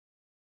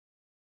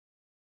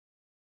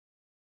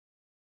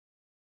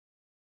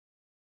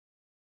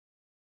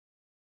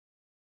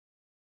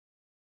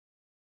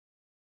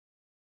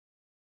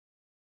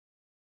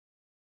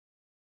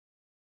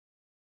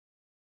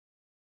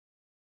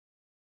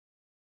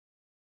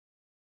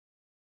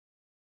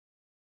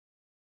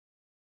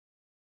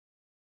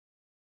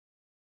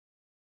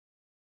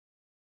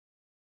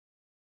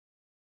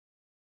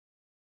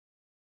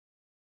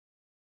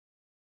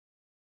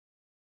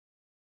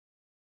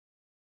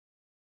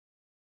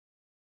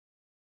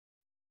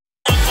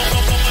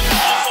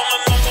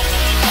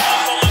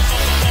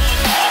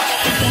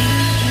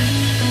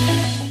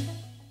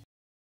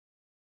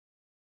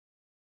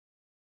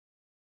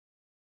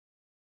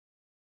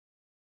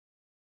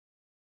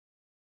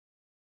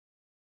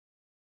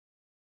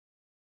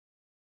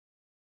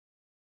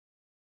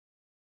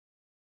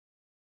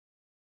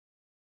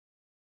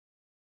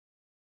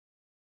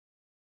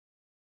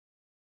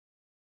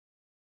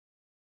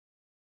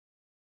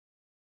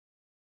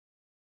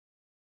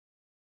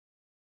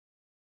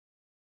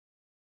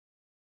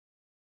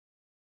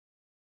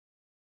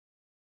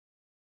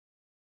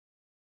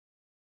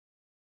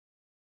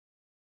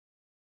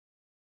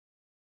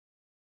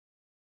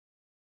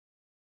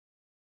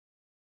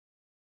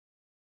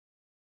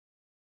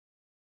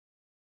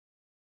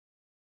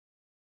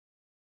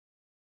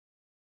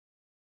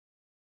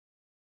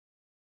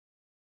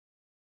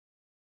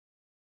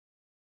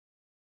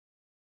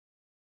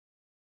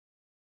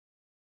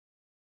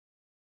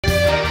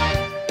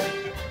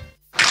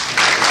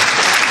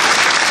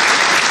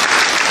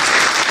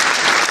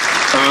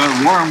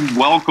warm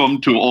welcome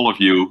to all of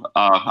you.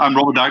 I'm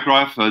Robbert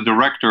Dijkgraaf,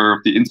 Director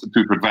of the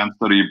Institute for Advanced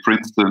Study in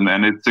Princeton,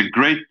 and it's a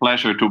great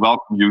pleasure to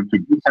welcome you to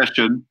this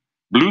session,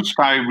 Blue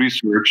Sky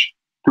Research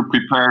to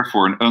Prepare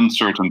for an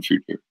Uncertain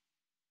Future,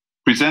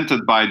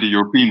 presented by the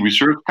European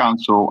Research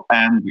Council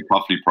and the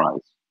Kavli Prize.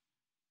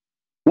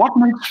 What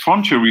makes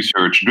frontier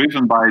research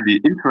driven by the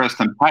interest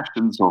and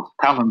passions of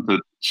talented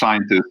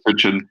scientists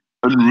such an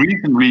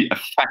unreasonably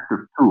effective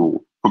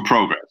tool for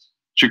progress,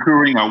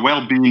 securing our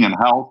well-being and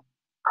health,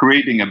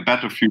 creating a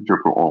better future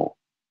for all?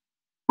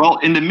 Well,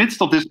 in the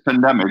midst of this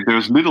pandemic,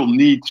 there's little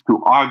need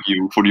to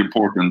argue for the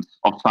importance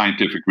of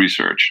scientific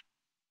research.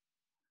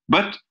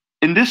 But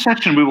in this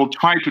section, we will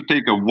try to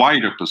take a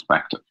wider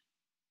perspective.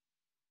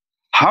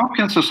 How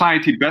can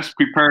society best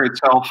prepare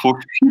itself for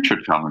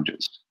future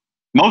challenges,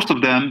 most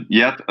of them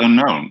yet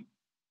unknown?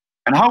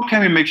 And how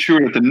can we make sure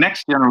that the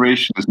next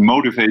generation is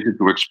motivated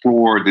to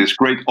explore this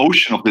great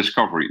ocean of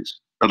discoveries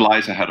that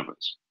lies ahead of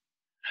us?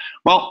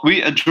 Well,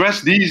 we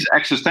address these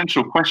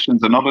existential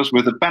questions and others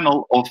with a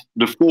panel of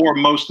the 4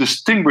 most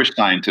distinguished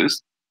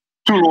scientists,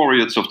 2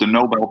 laureates of the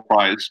Nobel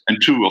Prize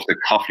and 2 of the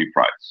Kavli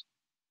Prize.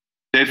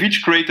 They have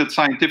each created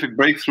scientific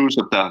breakthroughs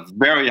at the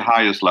very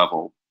highest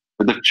level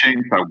that have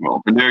changed our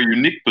world, and they're in a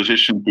unique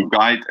position to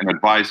guide and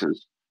advise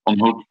us on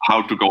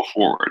how to go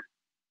forward.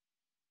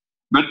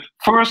 But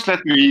first,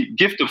 let me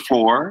give the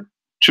floor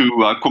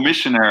to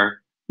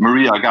Commissioner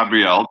Mariya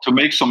Gabriel to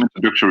make some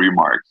introductory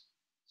remarks.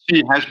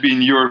 She has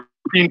been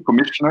European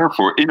Commissioner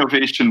for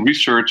Innovation,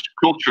 Research,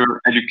 Culture,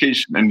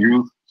 Education and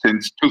Youth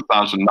since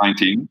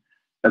 2019.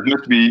 That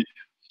must be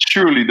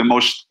surely the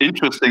most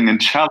interesting and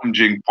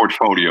challenging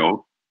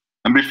portfolio.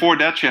 And before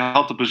that, she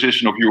held the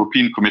position of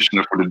European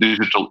Commissioner for the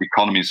Digital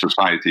Economy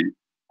Society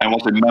and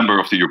was a member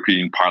of the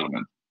European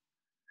Parliament.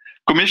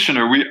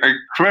 Commissioner, we are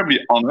incredibly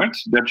honored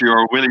that you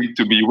are willing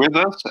to be with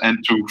us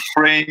and to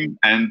frame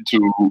and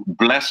to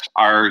bless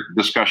our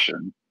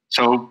discussion.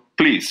 So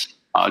please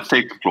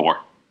take the floor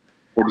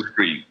for the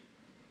screen.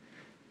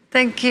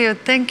 Thank you.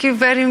 Thank you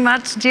very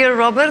much, dear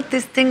Robert,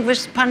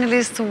 distinguished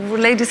panelists,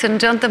 ladies and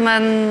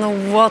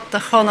gentlemen. What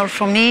a honor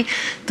for me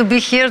to be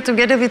here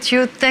together with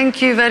you.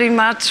 Thank you very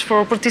much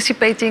for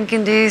participating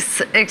in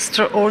this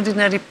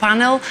extraordinary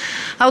panel.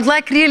 I would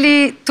like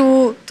really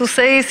to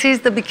say since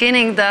the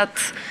beginning that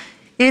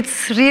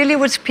it's really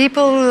with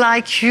people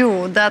like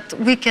you that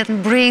we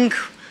can bring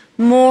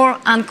more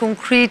and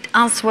concrete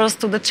answers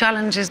to the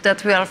challenges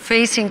that we are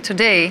facing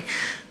today,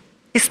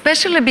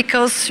 especially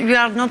because you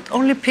are not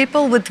only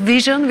people with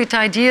vision, with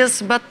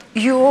ideas, but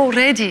you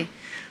already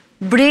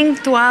bring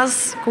to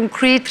us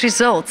concrete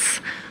results.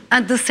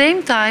 At the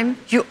same time,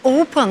 you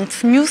opened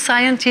new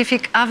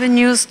scientific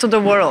avenues to the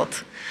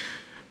world.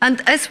 And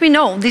as we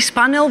know, this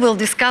panel will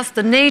discuss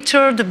the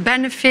nature, the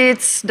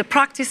benefits, the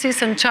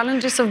practices and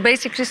challenges of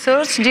basic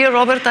research. Dear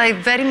Robert, I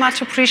very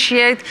much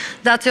appreciate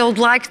that you would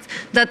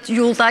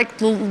like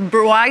to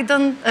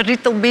widen a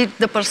little bit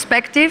the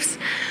perspectives.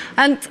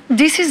 And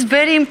this is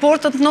very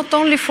important not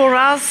only for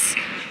us,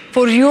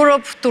 for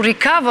Europe to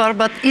recover,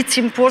 but it's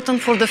important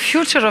for the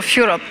future of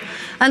Europe.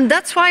 And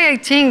that's why I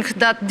think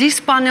that this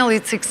panel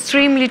is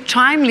extremely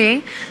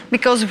timely,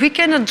 because we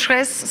can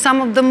address some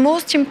of the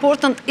most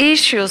important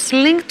issues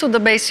linked to the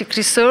basic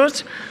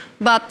research,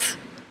 but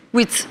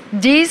with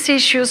these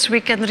issues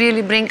we can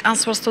really bring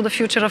answers to the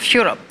future of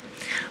Europe.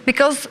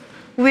 Because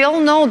we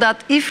all know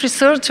that if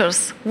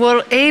researchers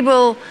were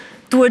able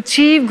to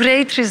achieve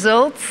great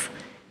results,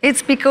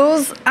 it's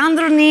because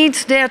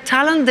underneath their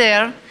talent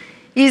there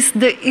is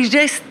the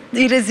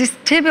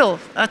irresistible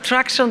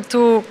attraction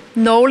to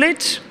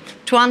knowledge,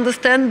 to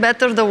understand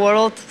better the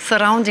world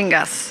surrounding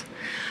us.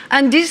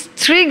 And this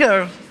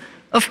trigger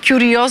of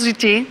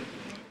curiosity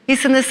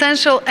is an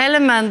essential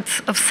element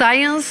of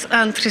science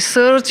and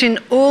research in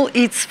all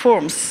its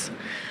forms.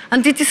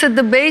 And it is at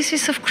the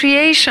basis of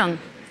creation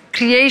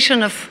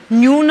of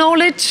new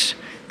knowledge,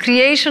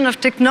 creation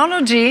of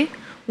technology,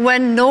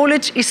 when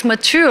knowledge is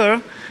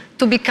mature,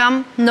 to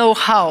become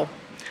know-how.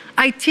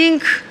 I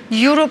think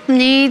Europe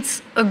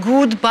needs a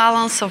good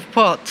balance of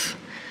both.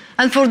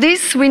 And for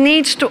this, we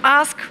need to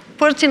ask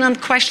pertinent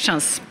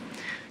questions.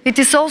 It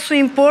is also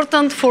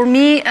important for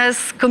me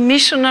as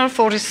Commissioner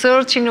for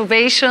Research,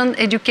 Innovation,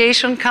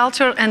 Education,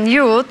 Culture and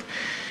Youth.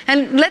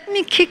 And let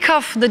me kick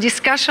off the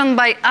discussion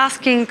by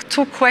asking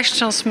 2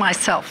 questions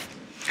myself.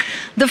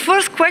 The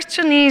first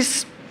question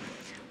is,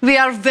 we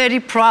are very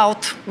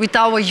proud with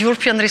our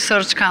European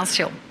Research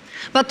Council.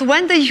 But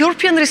when the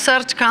European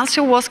Research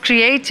Council was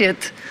created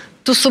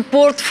to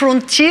support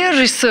frontier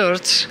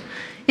research,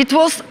 it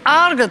was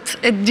argued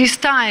at this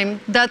time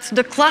that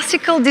the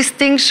classical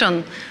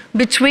distinction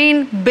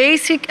between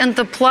basic and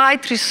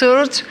applied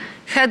research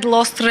had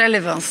lost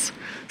relevance.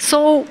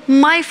 So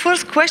my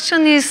first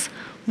question is,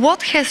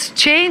 what has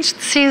changed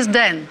since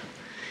then?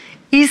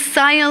 Is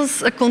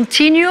science a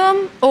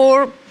continuum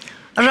or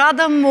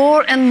rather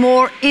more and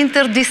more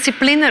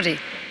interdisciplinary?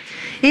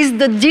 Is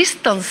the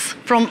distance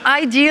from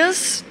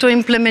ideas to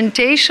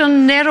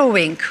implementation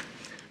narrowing?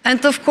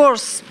 And of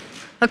course,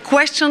 a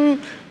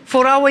question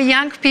for our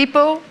young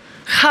people,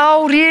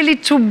 how really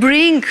to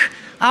bring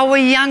our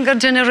younger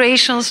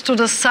generations to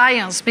the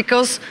science,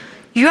 because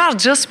you are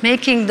just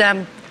making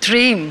them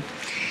dream.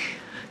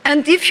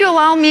 And if you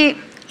allow me,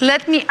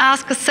 let me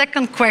ask a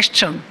second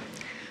question.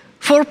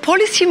 For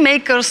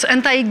policymakers,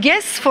 and I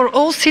guess for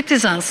all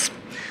citizens,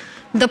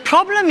 the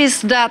problem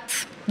is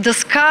that the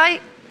sky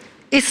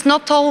is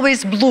not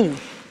always blue.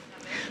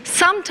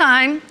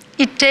 Sometimes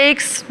it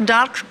takes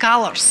dark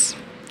colors.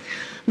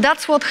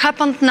 That's what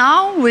happened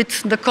now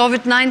with the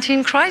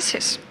COVID-19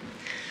 crisis.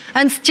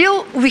 And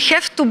still, we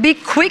have to be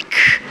quick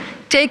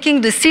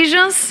taking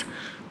decisions,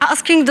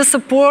 asking the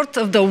support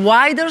of the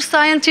wider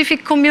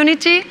scientific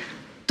community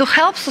to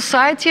help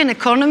society and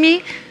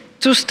economy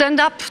to stand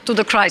up to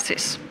the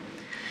crisis.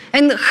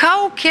 And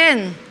how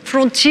can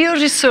frontier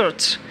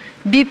research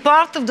be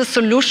part of the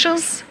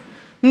solutions,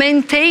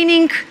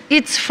 maintaining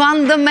its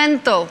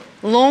fundamental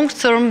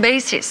long-term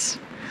basis?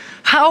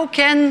 How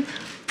can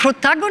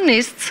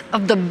protagonists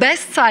of the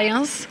best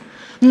science,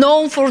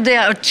 known for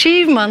their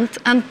achievement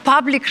and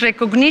public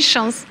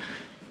recognitions,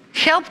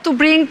 help to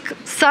bring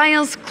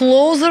science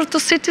closer to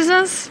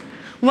citizens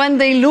when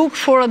they look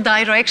for a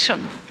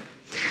direction?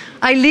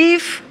 I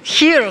leave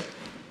here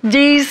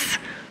these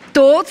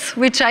thoughts,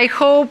 which I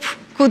hope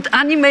could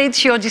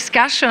animate your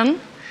discussion.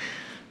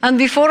 And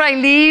before I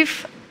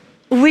leave,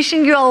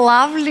 wishing you a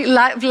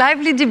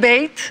lively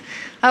debate,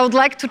 I would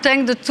like to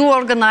thank the two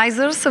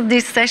organizers of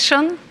this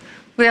session.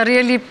 We are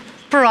really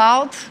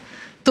proud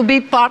to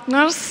be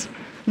partners,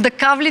 the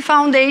Kavli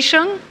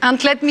Foundation,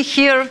 and let me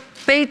here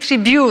pay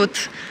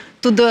tribute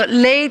to the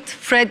late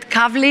Fred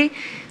Kavli,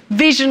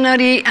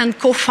 visionary and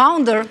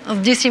co-founder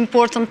of this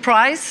important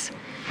prize,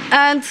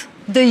 and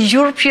the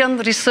European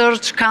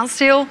Research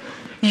Council.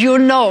 You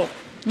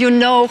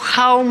know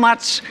how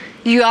much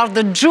you are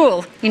the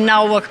jewel in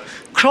our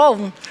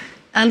crown,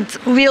 and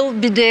we'll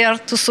be there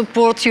to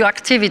support your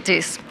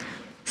activities.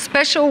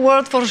 Special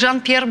word for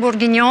Jean-Pierre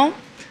Bourguignon,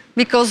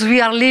 because we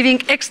are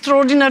living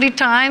extraordinary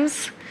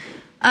times.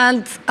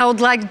 And I would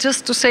like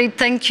just to say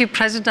thank you,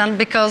 President,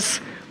 because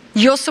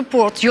your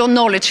support, your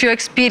knowledge, your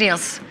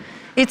experience,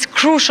 it's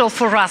crucial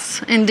for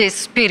us in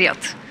this period.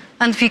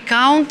 And we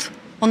count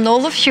on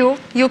all of you.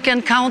 You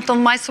can count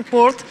on my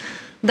support.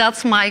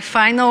 That's my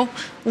final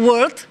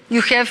word.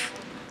 You have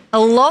a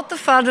lot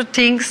of other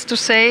things to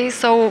say.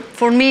 So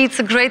for me, it's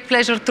a great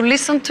pleasure to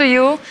listen to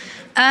you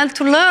and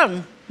to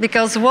learn,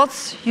 because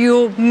what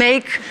you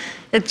make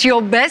at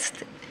your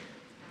best,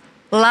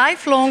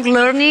 lifelong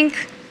learning,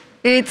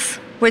 it's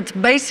with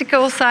basic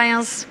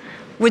science,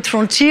 with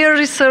frontier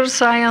research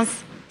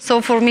science.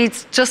 So for me,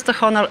 it's just an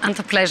honor and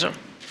a pleasure.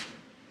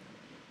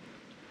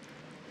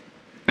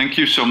 Thank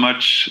you so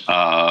much,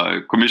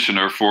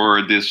 Commissioner,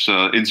 for this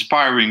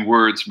inspiring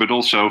words, but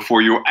also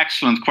for your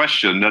excellent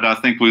question that I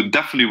think we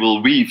definitely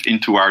will weave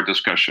into our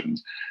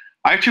discussions.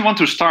 I actually want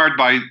to start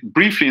by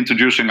briefly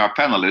introducing our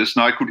panelists.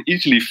 Now, I could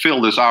easily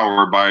fill this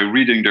hour by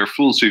reading their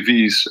full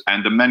CVs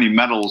and the many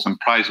medals and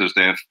prizes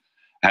they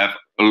have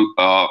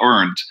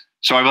earned,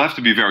 so I will have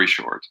to be very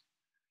short.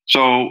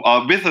 So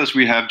with us,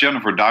 we have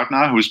Jennifer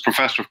Doudna, who is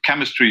Professor of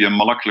Chemistry and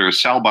Molecular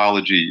Cell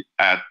Biology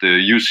at the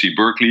UC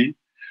Berkeley.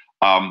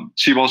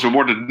 She was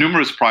awarded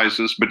numerous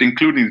prizes, but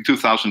including the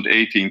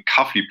 2018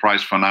 Kavli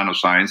Prize for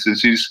Nanoscience, and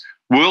she's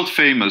world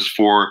famous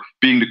for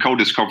being the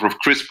co-discoverer of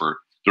CRISPR,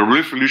 the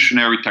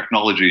revolutionary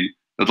technology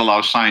that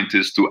allows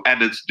scientists to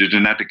edit the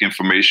genetic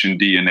information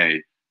DNA,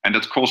 and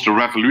that caused a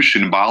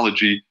revolution in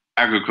biology,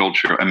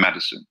 agriculture, and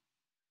medicine.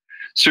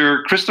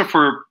 Sir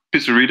Christopher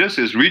Pissarides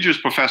is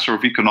Regius Professor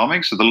of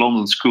Economics at the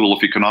London School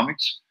of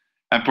Economics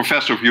and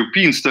Professor of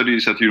European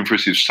Studies at the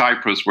University of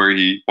Cyprus, where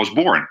he was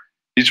born.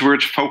 His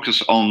work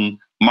focus on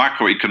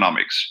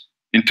macroeconomics.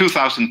 In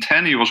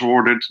 2010, he was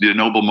awarded the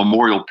Nobel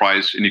Memorial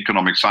Prize in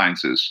Economic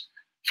Sciences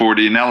for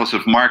the analysis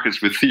of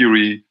markets with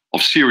theory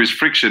of serious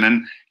friction.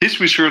 And his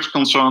research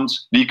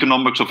concerns the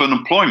economics of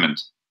unemployment,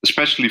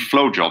 especially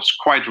flow jobs,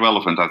 quite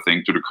relevant, I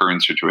think, to the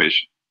current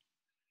situation.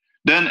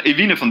 Then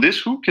Ewine van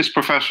Dishoek is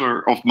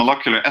Professor of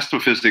Molecular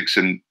Astrophysics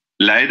in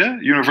Leiden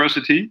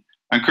University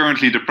and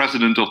currently the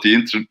President of the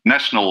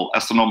International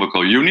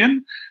Astronomical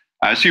Union.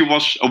 She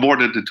was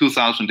awarded the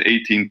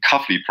 2018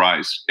 Kavli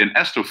Prize in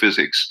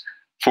Astrophysics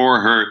for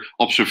her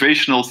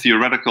observational,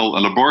 theoretical,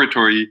 and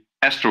laboratory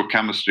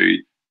astrochemistry,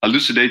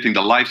 elucidating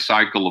the life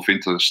cycle of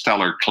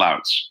interstellar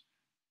clouds.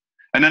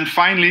 And then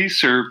finally,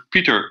 Sir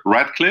Peter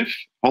Ratcliffe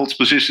holds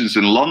positions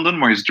in London,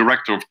 where he's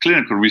Director of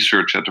Clinical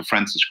Research at the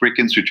Francis Crick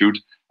Institute,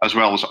 as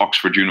well as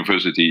Oxford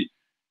University.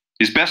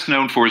 He's best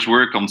known for his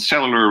work on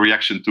cellular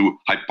reaction to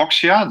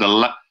hypoxia,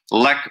 the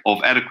lack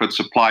of adequate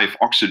supply of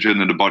oxygen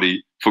in the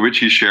body, for which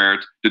he shared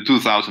the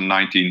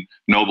 2019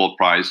 Nobel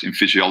Prize in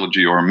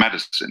Physiology or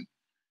Medicine.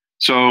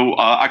 So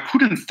I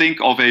couldn't think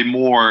of a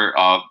more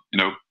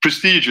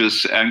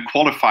prestigious and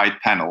qualified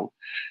panel.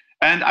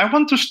 And I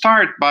want to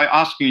start by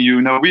asking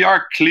you, we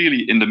are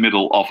clearly in the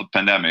middle of a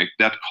pandemic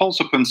that calls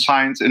upon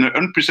science in an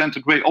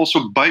unprecedented way,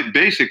 also by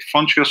basic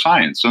frontier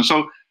science. And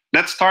so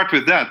let's start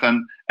with that.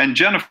 And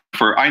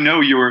Jennifer, I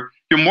know you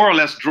more or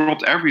less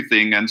dropped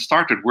everything and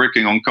started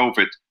working on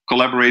COVID,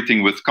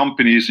 collaborating with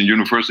companies and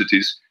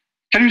universities.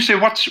 Can you say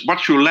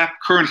what's your lab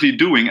currently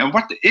doing, and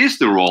what is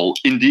the role,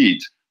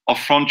 indeed, of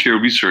frontier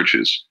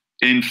researchers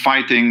in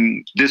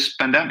fighting this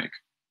pandemic?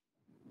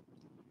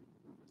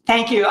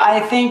 Thank you. I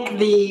think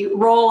the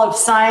role of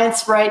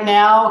science right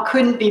now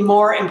couldn't be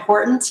more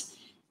important.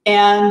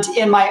 And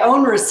in my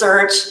own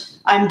research,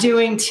 I'm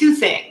doing two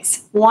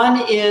things.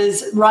 One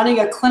is running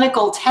a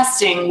clinical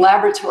testing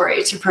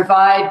laboratory to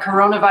provide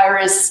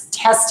coronavirus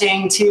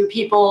testing to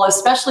people,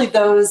 especially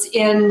those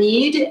in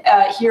need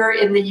here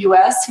in the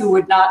US who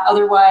would not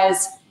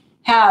otherwise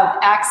have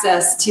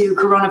access to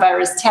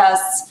coronavirus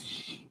tests.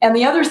 And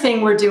the other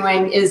thing we're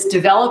doing is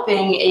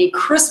developing a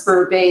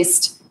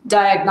CRISPR-based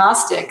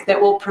diagnostic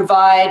that will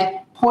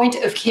provide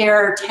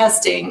point-of-care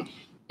testing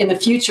in the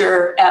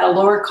future at a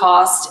lower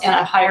cost and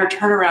a higher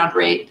turnaround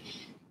rate,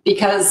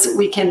 because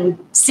we can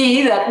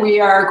see that we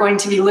are going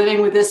to be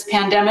living with this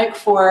pandemic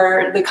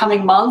for the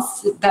coming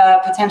months,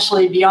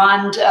 potentially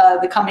beyond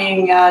the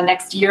coming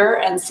next year.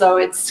 And so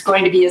it's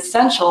going to be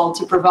essential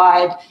to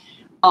provide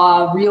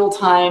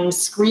real-time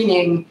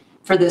screening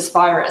for this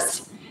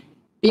virus.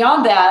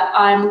 Beyond that,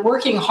 I'm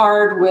working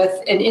hard with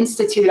an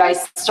institute I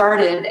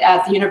started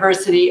at the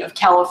University of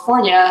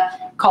California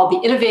called the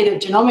Innovative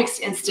Genomics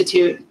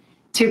Institute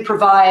to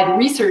provide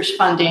research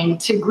funding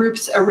to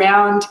groups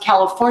around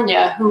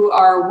California who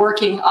are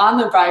working on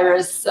the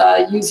virus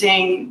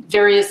using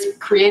various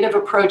creative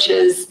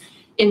approaches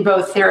in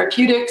both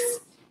therapeutics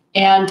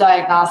and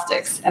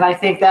diagnostics. And I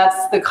think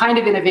that's the kind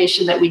of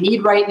innovation that we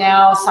need right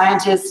now,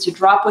 scientists to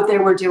drop what they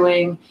were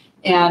doing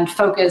and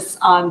focus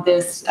on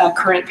this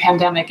current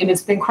pandemic. And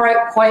it's been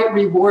quite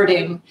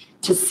rewarding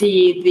to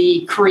see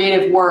the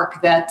creative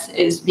work that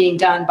is being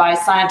done by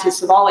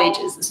scientists of all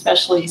ages,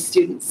 especially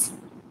students.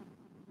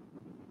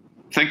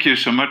 Thank you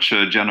so much,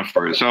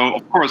 Jennifer. So,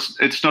 of course,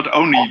 it's not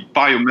only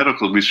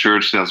biomedical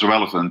research that's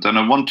relevant. And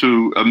I want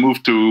to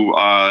move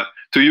to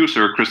you,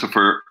 Sir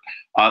Christopher.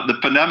 The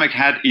pandemic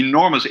had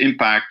enormous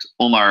impact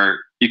on our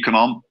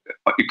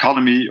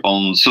economy,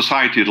 on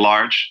society at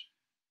large.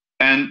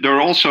 And there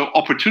are also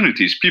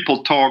opportunities.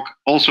 People talk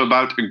also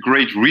about a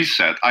great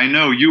reset. I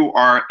know you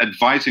are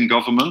advising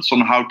governments on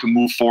how to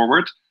move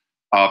forward,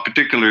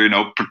 particularly,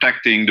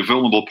 protecting the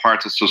vulnerable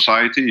parts of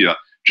society,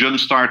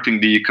 jump-starting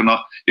the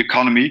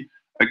economy.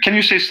 Can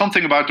you say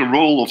something about the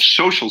role of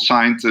social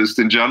scientists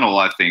in general,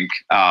 I think,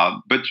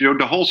 but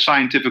the whole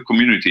scientific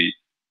community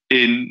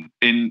in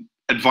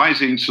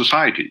advising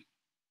society?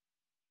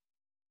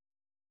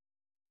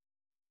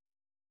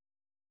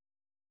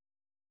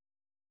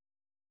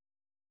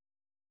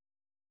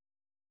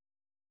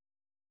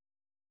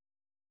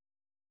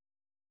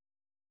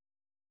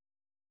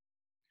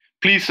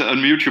 Please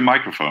unmute your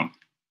microphone.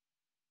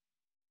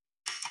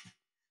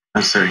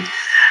 I'm sorry.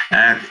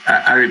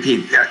 I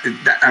repeat,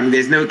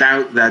 there's no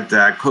doubt that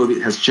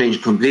COVID has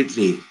changed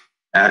completely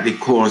the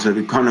course of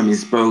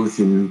economies, both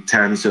in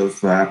terms of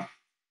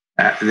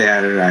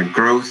their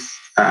growth,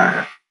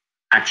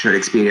 actual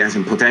experience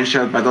and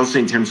potential, but also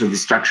in terms of the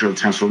structural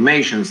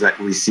transformations that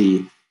we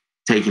see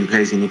taking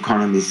place in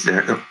economies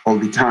all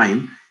the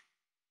time.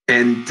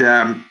 And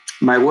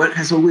my work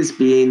has always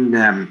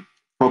been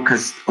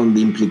focused on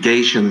the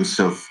implications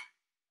of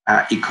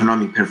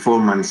economic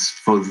performance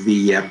for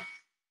the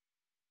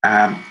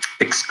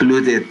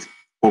excluded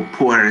or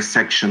poorer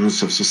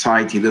sections of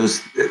society,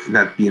 those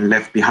that have been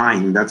left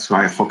behind. That's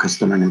why I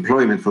focused on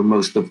unemployment for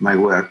most of my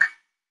work,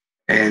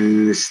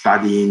 and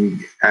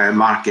studying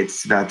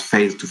markets that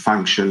fail to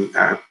function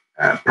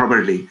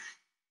properly.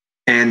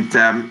 And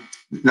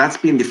that's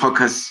been the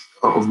focus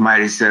of my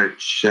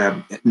research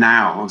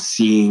now,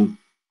 seeing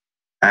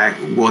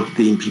what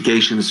the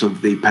implications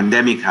of the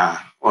pandemic are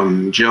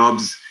on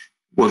jobs,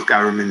 what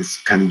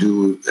governments can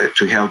do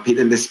to help it,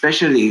 and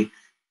especially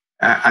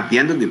at the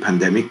end of the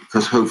pandemic,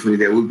 because hopefully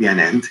there will be an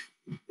end,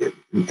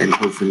 and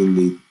hopefully in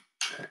the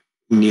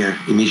near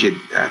immediate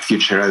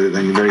future rather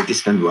than a very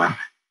distant one.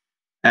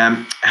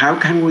 How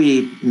can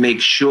we make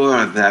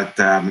sure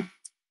that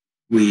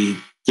we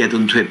get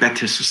onto a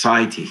better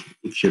society,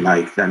 if you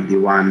like, than the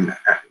one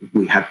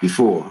we had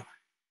before?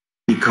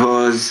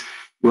 Because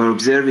we're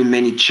observing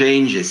many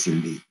changes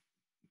in the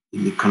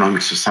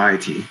economic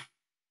society,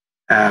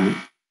 by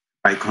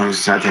economic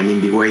society, and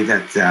in the way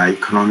that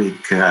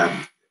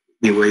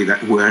the way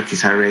that work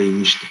is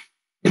arranged,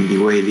 and the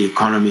way the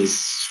economy is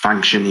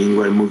functioning.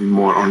 We're moving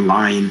more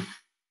online.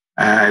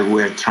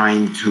 We're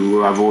trying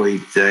to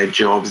avoid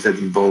jobs that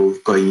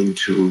involve going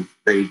into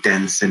very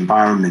dense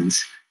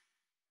environments.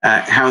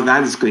 How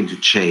that is going to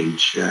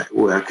change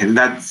work, and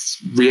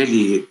that's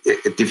really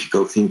a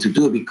difficult thing to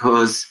do,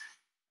 because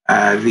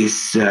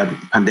this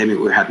pandemic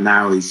we had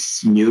now is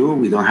new.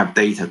 We don't have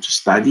data to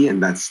study,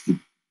 and that's the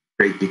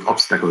great big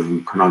obstacle in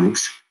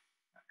economics,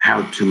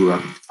 how to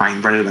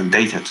find relevant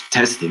data to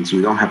test things.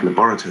 We don't have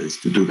laboratories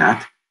to do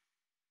that.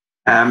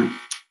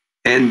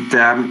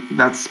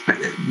 That's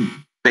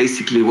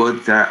basically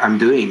what I'm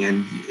doing.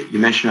 And you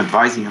mentioned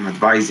advising. I'm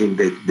advising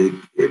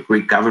the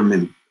Greek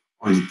government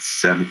on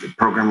its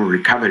program of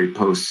recovery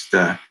post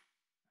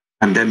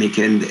pandemic,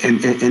 and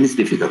it's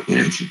difficult.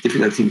 It's a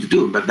difficult thing to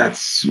do, but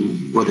that's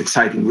what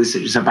exciting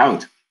research is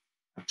about.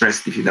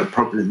 address difficult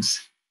problems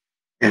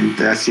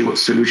and see what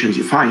solutions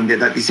you find.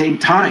 And at the same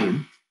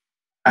time,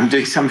 I'm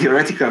doing some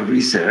theoretical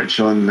research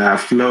on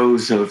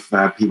flows of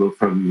people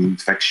from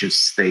infectious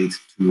state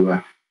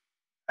to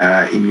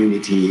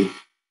immunity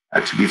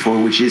to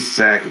before, which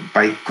is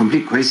by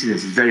complete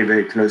coincidence, is very,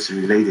 very closely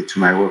related to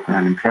my work on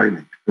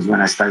unemployment. Because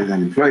when I studied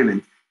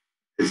unemployment,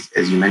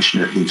 as you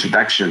mentioned at the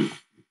introduction,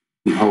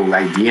 the whole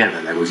idea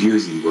that I was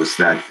using was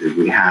that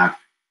we have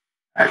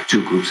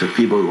two groups of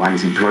people. One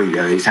is employed, the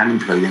other is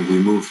unemployed, and we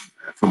move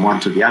from one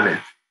to the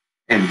other.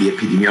 And the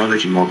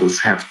epidemiology models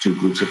have two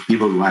groups of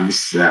people. One is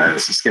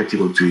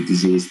susceptible to the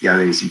disease, the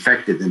other is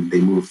infected, and they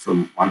move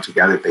from one to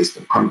the other based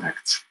on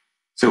contacts.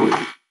 So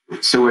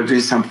we're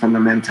doing some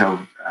fundamental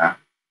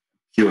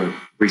pure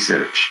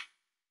research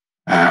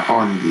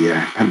on the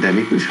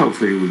pandemic, which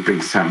hopefully will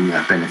bring some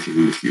benefit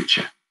in the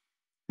future.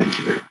 Thank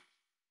you very much.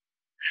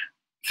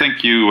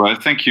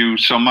 Thank you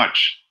so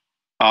much.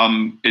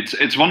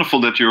 It's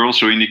wonderful that you're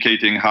also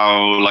indicating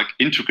how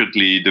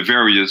intricately the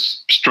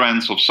various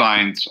strands of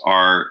science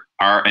are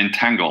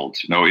entangled,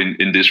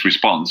 in this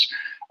response.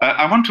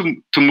 I want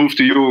to move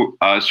to you,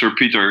 Sir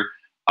Peter.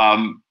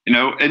 And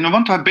I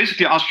want to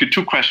basically ask you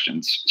two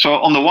questions. So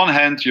on the one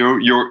hand,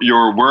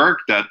 your work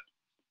that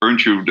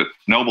earned you the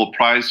Nobel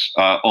Prize,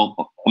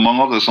 among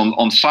others,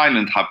 on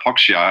silent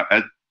hypoxia,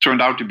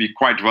 turned out to be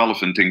quite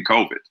relevant in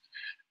COVID.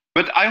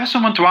 But I also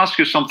want to ask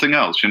you something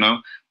else.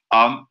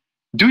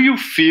 Do you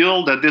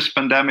feel that this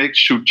pandemic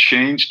should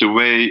change the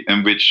way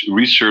in which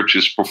research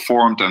is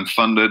performed and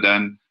funded?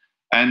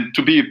 And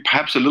to be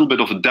perhaps a little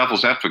bit of a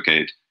devil's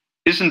advocate,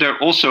 isn't there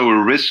also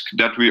a risk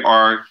that we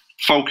are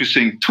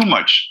focusing too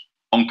much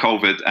on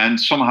COVID and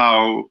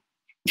somehow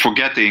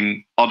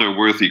forgetting other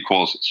worthy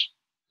causes?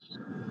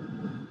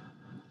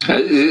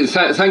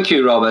 Thank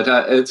you, Robert.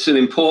 It's an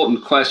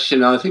important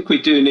question. I think we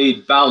do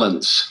need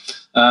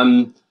balance.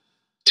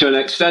 To an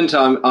extent,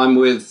 I'm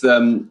with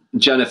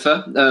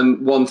Jennifer.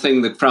 One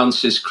thing the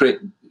Francis Crick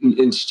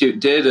Institute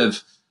did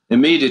of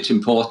immediate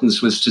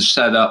importance was to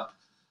set up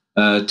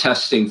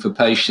testing for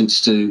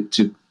patients to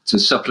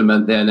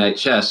supplement the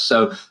NHS.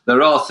 So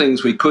there are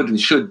things we could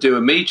and should do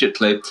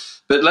immediately.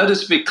 But let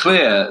us be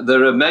clear,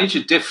 there are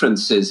major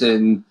differences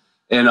in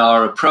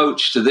our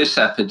approach to this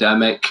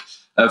epidemic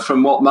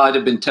from what might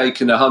have been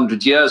taken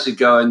 100 years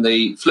ago in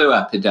the flu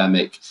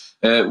epidemic.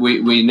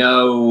 We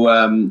know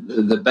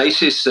the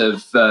basis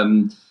of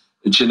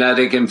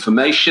genetic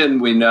information.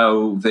 We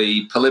know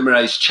the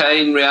polymerase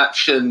chain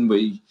reaction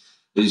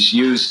is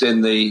used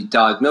in the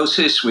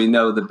diagnosis. We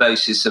know the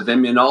basis of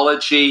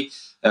immunology.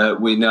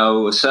 We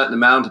know a certain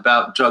amount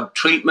about drug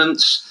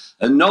treatments.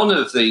 And none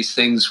of these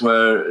things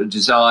were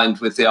designed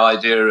with the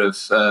idea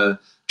of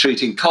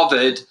treating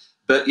COVID,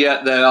 but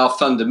yet they are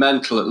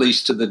fundamental, at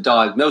least to the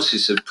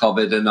diagnosis of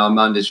COVID and our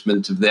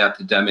management of the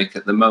epidemic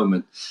at the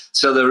moment.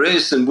 So there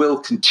is and will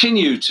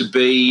continue to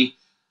be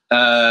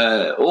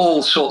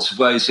all sorts of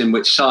ways in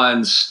which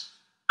science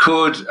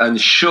could and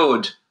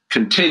should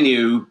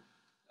continue,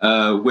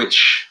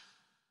 which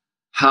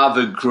have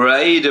a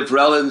grade of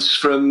relevance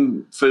for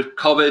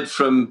COVID,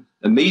 from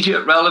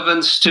immediate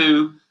relevance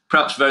to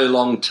perhaps very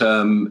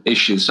long-term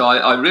issues. So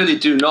I really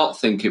do not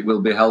think it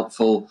will be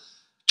helpful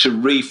to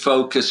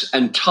refocus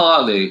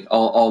entirely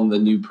on the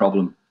new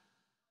problem.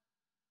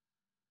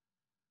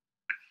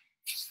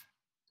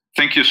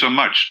 Thank you so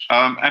much.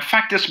 In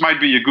fact, this might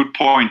be a good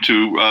point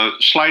to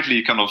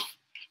slightly kind of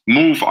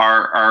move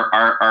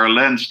our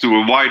lens to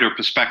a wider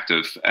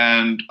perspective.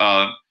 And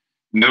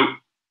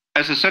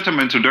as I said in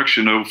my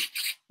introduction,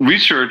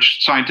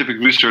 scientific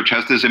research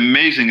has this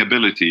amazing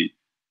ability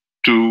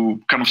to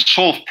kind of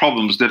solve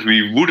problems that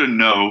we wouldn't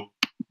know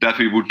that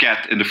we would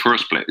get in the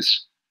first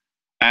place.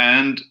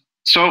 And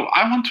so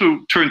I want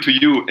to turn to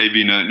you,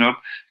 Ewine.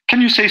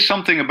 Can you say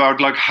something about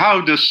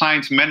how does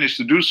science manage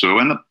to do so,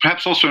 and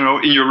perhaps also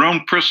in your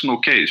own personal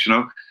case,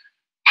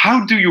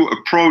 how do you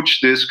approach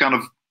this kind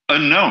of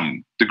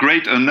unknown, the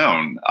great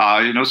unknown?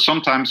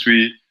 Sometimes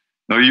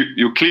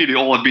you clearly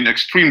all have been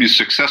extremely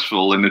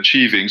successful in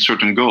achieving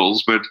certain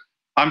goals, but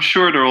I'm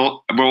sure there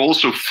were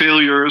also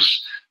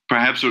failures.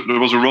 Perhaps there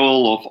was a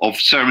role of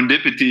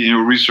serendipity in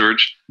your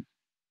research.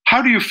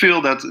 How do you feel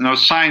that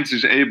science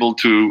is able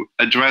to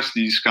address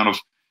these kind of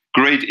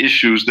great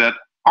issues that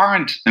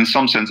aren't, in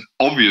some sense,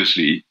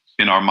 obviously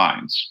in our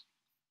minds?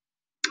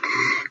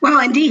 Well,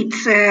 indeed.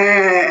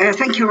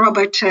 Thank you,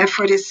 Robert,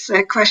 for this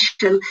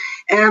question.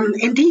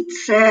 Indeed,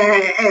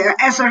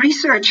 as a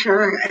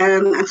researcher,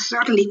 and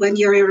certainly when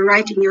you're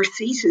writing your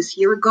thesis,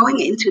 you're going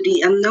into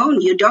the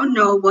unknown. You don't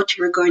know what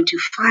you're going to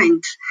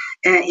find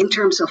in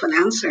terms of an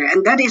answer.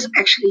 And that is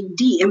actually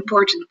the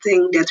important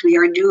thing that we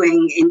are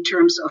doing in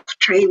terms of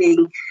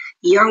training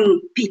young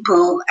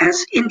people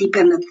as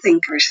independent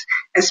thinkers,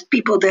 as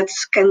people that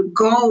can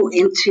go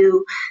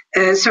into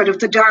sort of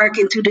the dark,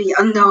 into the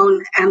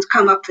unknown, and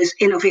come up with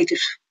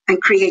innovative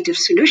and creative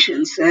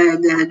solutions,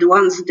 the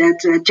ones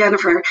that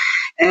Jennifer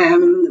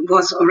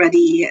was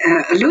already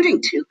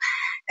alluding to.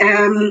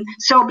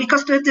 So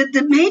because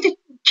the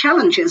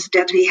challenges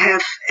that we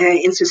have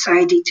in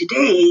society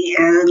today,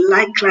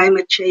 like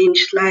climate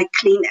change, like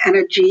clean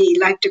energy,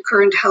 like the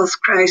current health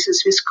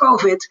crisis with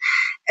COVID,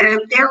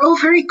 they're all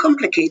very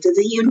complicated.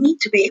 You need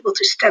to be able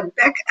to step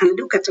back and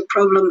look at the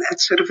problem at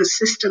sort of a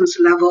systems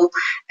level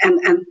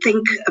and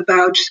think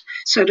about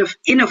sort of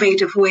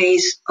innovative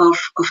ways of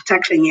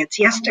tackling it.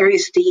 Yes, there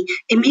is the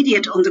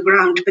immediate on the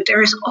ground, but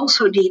there is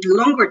also the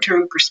longer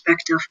term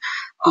perspective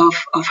of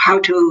how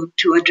to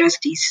address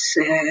these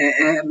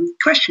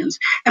questions.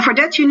 And for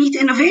that, you need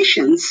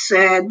innovations.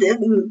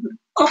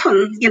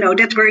 Often,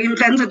 that were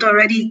invented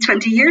already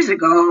 20 years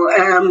ago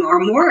or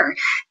more.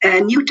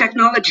 New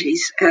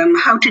technologies,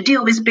 how to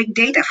deal with big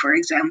data, for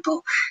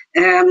example.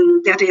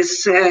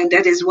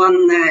 That is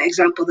one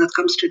example that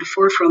comes to the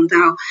forefront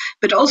now.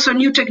 But also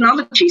new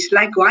technologies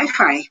like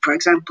Wi-Fi, for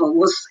example,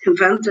 was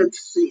invented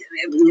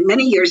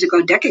many years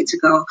ago, decades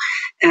ago.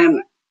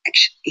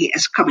 Actually,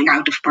 as coming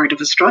out of part of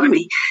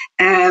astronomy.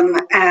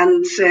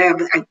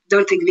 I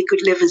don't think we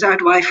could live without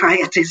Wi-Fi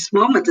at this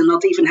moment and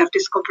not even have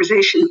this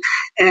conversation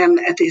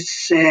at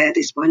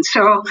this point.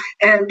 So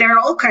there are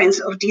all kinds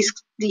of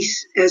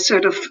these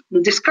sort of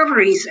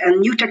discoveries and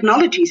new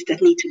technologies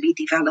that need to be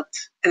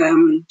developed.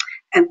 And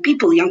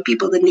young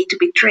people that need to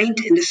be trained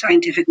in the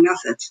scientific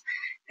methods.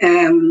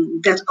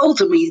 That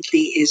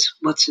ultimately is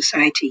what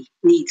society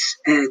needs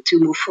to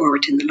move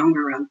forward in the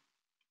longer run.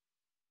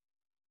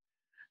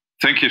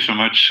 Thank you so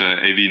much,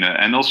 Ewine,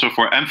 and also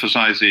for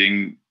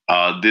emphasizing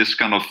this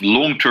kind of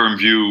long-term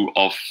view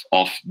of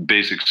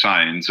basic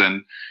science.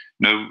 And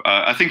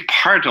I think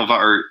part of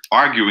our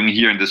arguing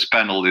here in this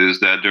panel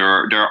is that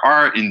there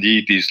are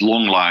indeed these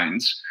long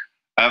lines.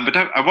 But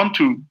I want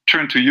to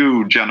turn to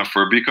you,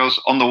 Jennifer, because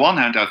on the one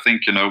hand, I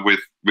think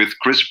with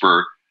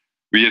CRISPR,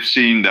 we have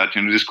seen that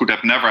this could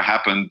have never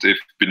happened if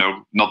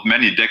not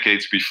many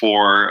decades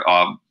before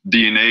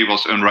DNA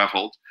was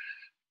unraveled.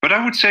 But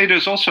I would say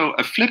there's also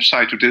a flip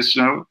side to this.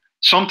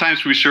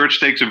 Sometimes research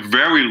takes a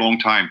very long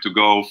time to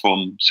go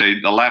from, say,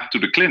 the lab to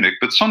the clinic,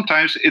 but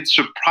sometimes it's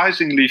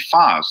surprisingly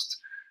fast.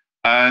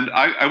 And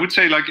I would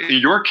say, like in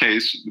your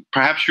case,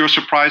 perhaps your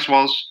surprise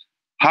was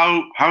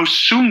how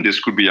soon this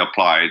could be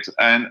applied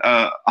and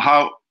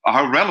how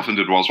relevant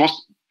it was.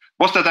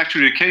 Was that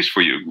actually the case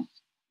for you?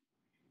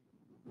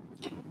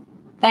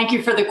 Thank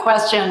you for the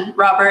question,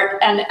 Robert.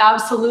 And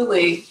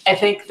absolutely, I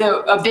think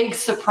a big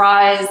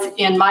surprise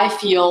in my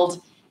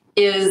field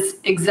is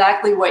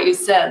exactly what you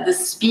said, the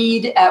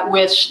speed at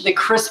which the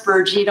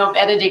CRISPR genome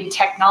editing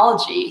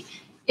technology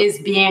is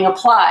being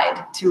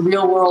applied to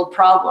real-world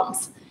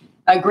problems.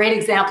 A great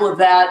example of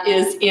that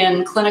is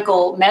in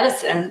clinical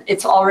medicine.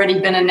 It's already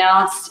been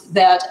announced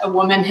that a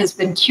woman has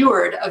been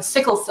cured of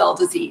sickle cell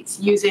disease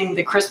using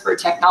the CRISPR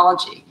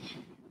technology.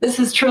 This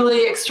is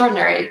truly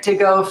extraordinary to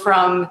go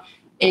from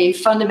a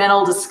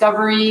fundamental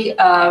discovery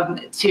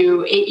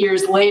to 8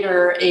 years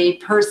later, a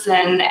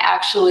person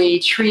actually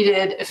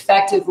treated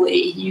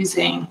effectively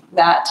using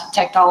that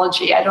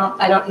technology. I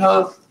don't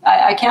know,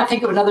 I can't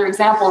think of another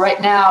example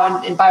right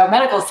now in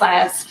biomedical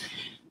science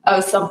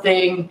of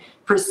something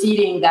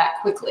proceeding that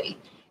quickly.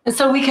 And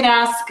so we can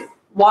ask,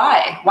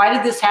 why? Why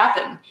did this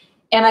happen?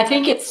 And I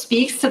think it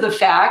speaks to the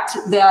fact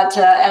that,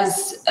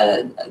 as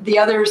the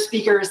other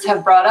speakers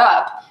have brought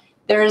up,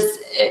 there's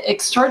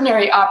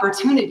extraordinary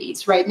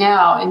opportunities right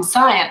now in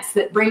science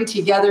that bring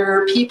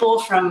together people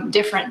from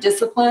different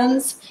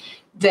disciplines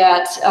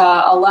that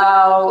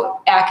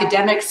allow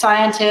academic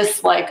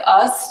scientists like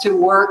us to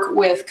work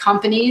with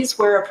companies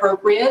where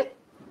appropriate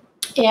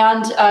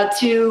and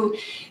to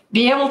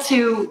be able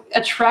to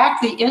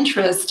attract the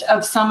interest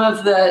of some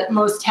of the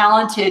most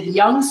talented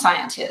young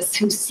scientists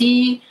who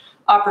see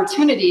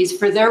opportunities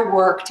for their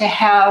work to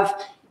have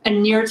a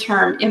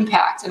near-term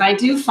impact. And I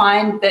do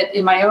find that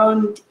in my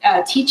own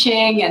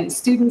teaching and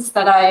students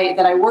that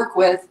I work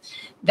with,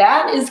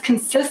 that is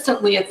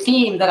consistently a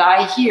theme that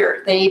I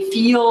hear. They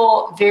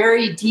feel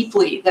very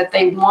deeply that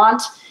they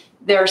want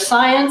their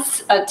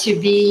science to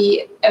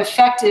be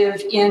effective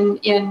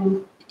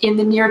in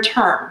the near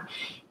term.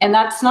 And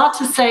that's not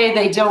to say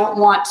they don't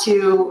want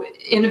to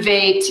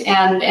innovate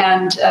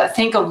and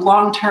think of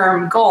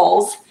long-term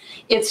goals.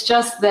 It's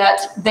just that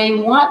they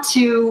want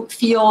to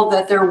feel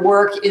that their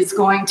work is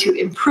going to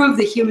improve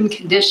the human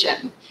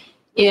condition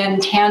in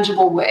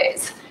tangible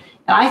ways.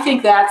 And I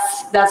think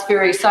that's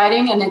very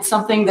exciting, and it's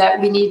something that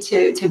we need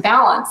to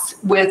balance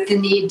with the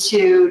need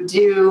to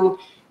do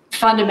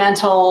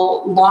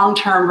fundamental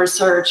long-term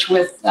research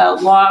with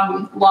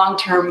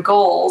long-term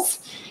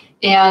goals.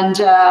 And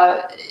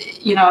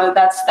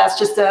that's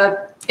just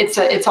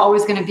it's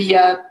always going to be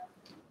a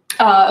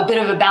bit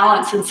of a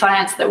balance in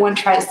science that one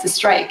tries to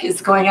strike,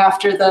 is going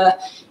after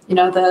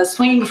the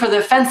swinging for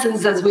the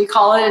fences, as we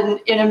call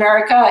it in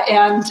America,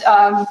 and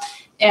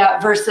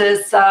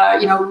versus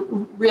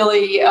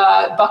really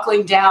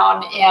buckling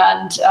down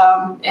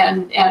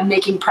and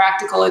making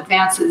practical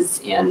advances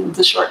in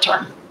the short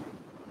term.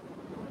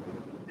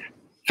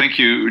 Thank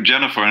you,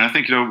 Jennifer. And I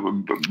think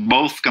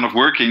both kind of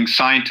working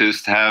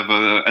scientists have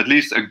at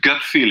least a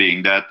gut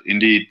feeling that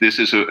indeed this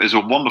is a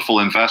wonderful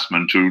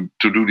investment to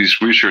do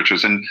these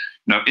researches. And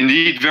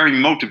indeed very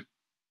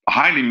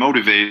highly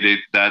motivated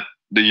that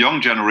the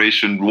young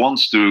generation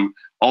wants to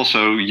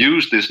also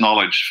use this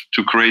knowledge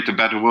to create a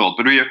better world.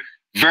 But we are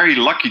very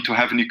lucky to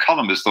have an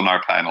economist on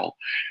our panel.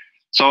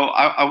 So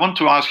I want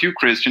to ask you,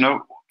 Chris,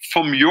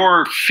 from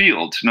your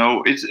field,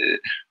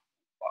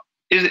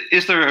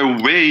 is there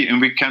a way in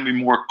which can we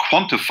more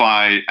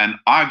quantify and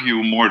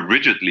argue more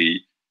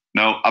rigidly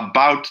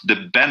about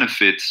the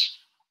benefits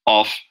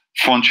of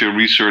frontier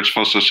research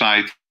for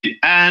society?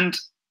 And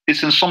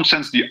it's in some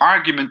sense the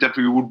argument that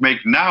we would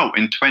make now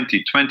in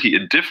 2020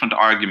 a different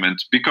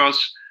argument,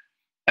 because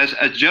as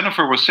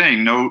Jennifer was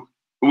saying,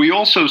 we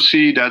also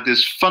see that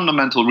this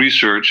fundamental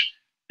research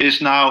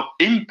is now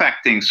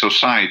impacting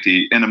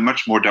society in a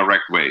much more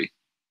direct way.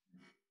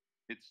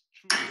 It's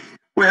true,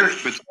 but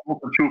it's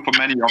also true for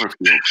many other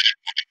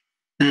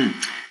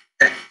fields.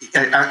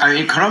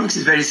 Economics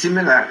is very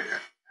similar,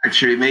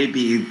 actually,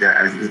 maybe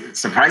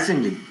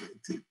surprisingly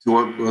to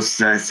what was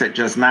said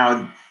just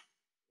now.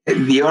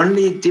 The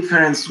only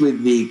difference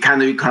with the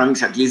kind of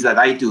economics, at least that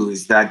I do,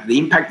 is that the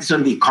impact is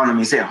on the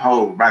economy as a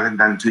whole rather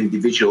than to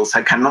individuals.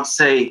 I cannot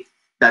say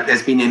that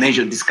there's been a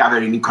major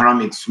discovery in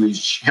economics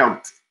which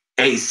helped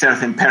a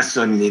certain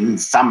person in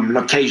some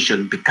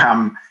location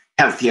become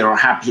healthier or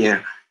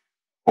happier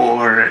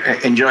or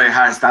enjoy a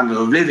higher standard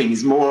of living.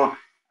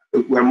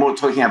 We're more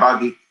talking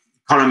about the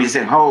economy as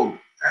a whole.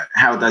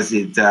 How does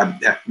it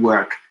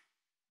work?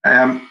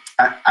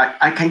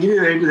 I can give you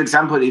a very good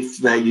example if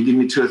you give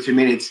me 2 or 3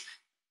 minutes.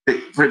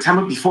 For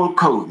example, before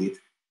COVID,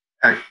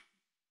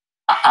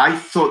 I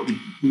thought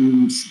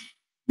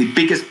the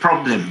biggest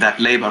problem that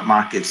labor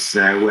markets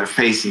were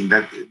facing,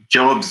 that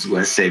jobs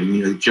were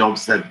saving,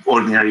 jobs that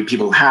ordinary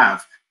people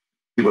have,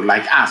 people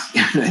like us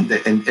and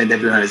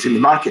everyone else in the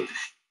market,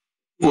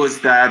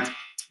 was that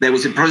there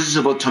was a process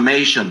of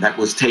automation that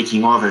was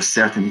taking over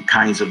certain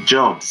kinds of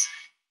jobs.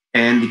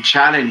 And the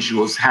challenge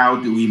was, how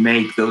do we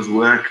make those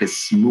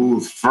workers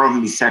move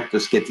from the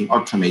sectors getting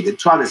automated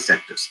to other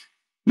sectors?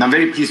 And I'm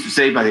very pleased to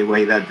say, by the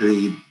way, that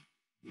the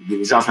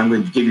results I'm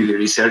going to give you, the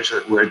research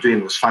that we're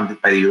doing, was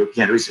funded by the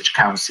European Research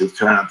Council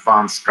through an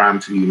advanced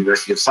grant to the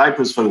University of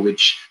Cyprus, for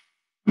which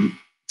I'm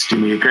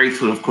extremely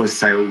grateful. Of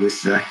course, I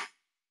always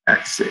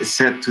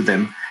said to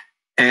them.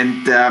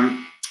 And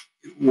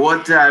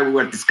what we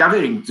were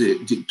discovering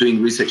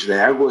doing research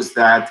there was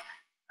that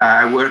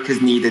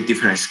workers needed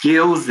different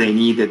skills. They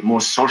needed more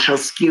social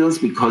skills,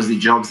 because the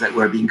jobs that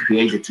were being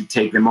created to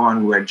take them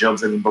on were jobs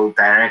that involved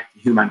direct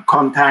human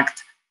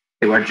contact.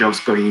 There were jobs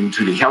going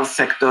into the health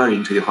sector,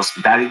 into the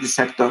hospitality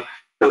sector,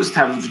 those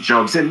types of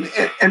jobs. And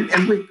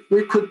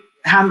we could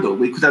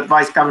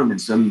advise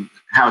governments on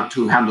how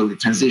to handle the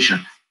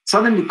transition.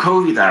 Suddenly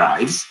COVID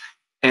arrives,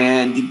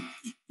 and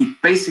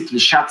it basically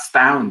shuts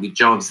down the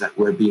jobs that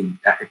were being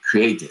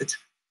created.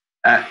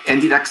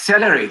 And it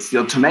accelerates the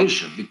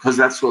automation, because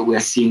that's what we're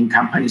seeing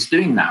companies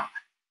doing now.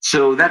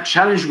 So that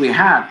challenge we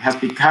had has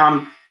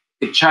become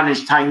a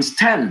challenge times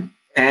 10.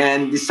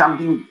 And it's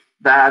something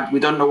that we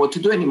don't know what to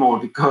do anymore,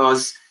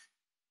 because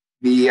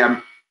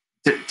the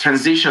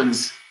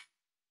transitions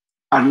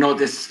are not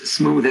as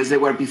smooth as they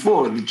were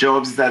before. The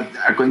jobs that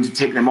are going to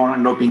take them on are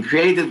not being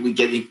created. We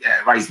get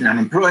rising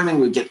unemployment.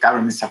 We get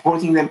government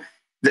supporting them.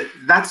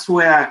 That's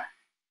where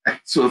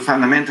sort of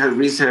fundamental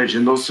research,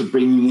 and also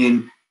bringing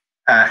in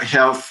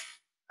health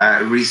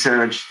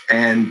research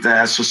and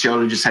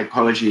sociology,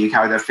 psychology,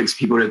 how that affects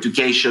people,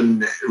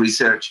 education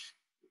research,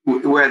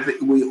 where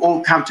we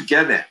all come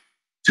together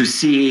to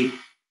see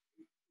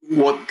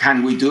what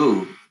can we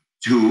do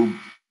to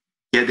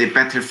get a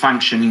better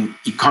functioning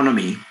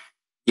economy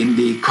in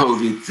the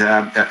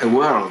COVID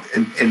world.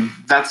 And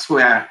that's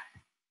where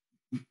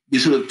you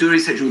sort of do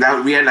research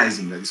without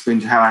realizing that it's going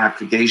to have an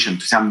application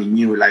to something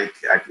new like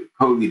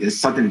COVID. And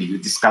suddenly you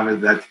discover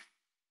that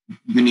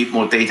you need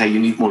more data, you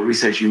need more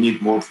research, you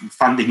need more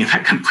funding, if I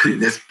can put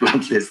it as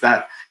bluntly as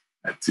that,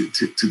 to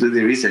do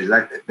the research.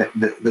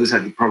 Those are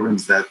the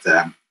problems that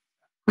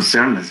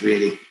concern us,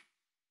 really.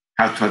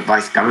 How to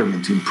advise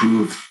government to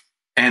improve,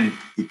 and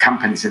the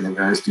companies and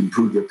the others to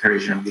improve the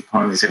operation of the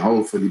economy as a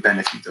whole for the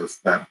benefit of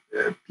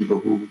people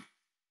who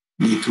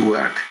need to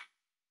work.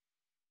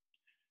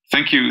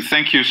 Thank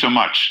you so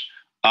much.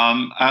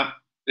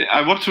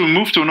 I want to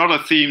move to another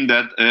theme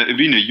that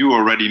Ewine, you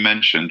already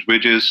mentioned,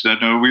 which is that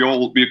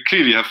we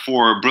clearly have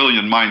 4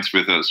 brilliant minds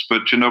with us,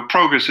 but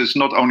progress is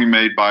not only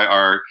made by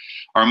our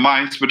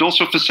minds, but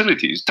also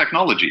facilities,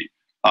 technology.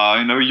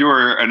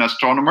 You're an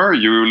astronomer.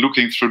 You're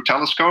looking through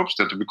telescopes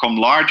that have become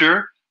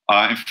larger.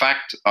 In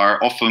fact,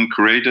 are often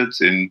created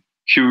in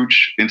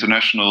huge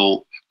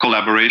international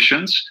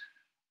collaborations.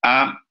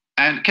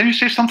 And can you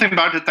say something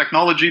about the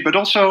technology? But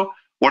also,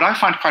 what I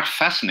find quite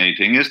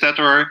fascinating is that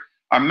there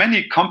are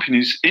many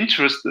companies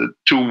interested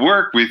to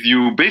work with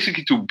you,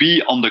 basically to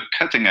be on the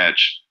cutting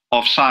edge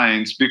of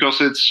science,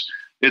 because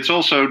it's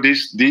also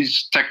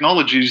these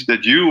technologies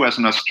that you as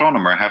an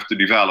astronomer have to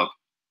develop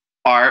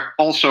are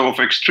also of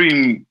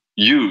extreme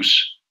use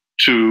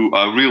to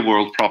real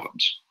world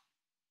problems.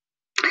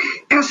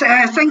 Yes,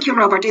 thank you,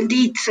 Robert.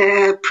 Indeed,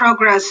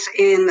 progress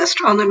in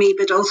astronomy,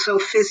 but also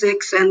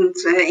physics and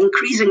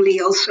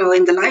increasingly also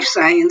in the life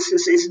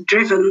sciences is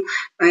driven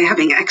by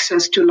having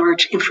access to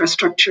large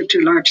infrastructure,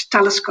 to large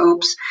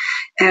telescopes,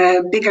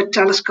 bigger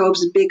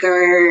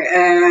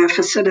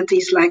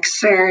facilities like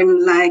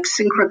CERN, like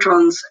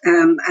synchrotrons,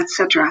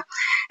 etc.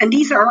 And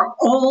these are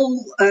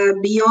all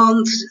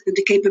beyond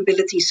the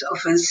capabilities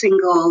of a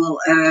single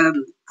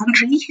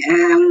country,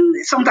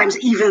 sometimes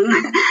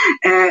even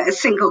a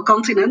single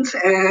continent.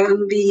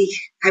 We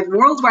have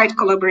worldwide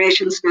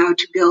collaborations now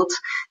to build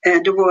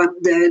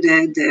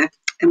the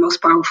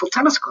most powerful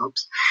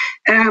telescopes.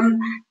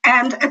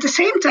 And at the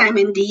same time,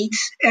 indeed,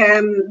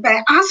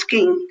 by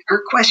asking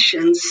our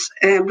questions,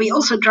 we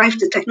also drive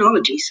the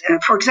technologies.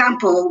 For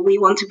example, we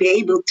want to be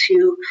able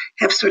to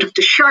have sort of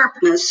the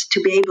sharpness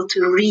to be able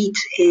to read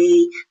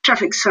a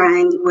traffic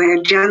sign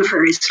where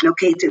Jennifer is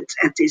located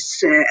at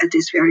this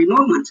very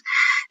moment.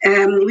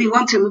 We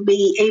want to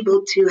be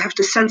able to have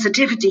the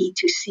sensitivity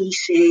to see,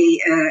 say,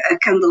 a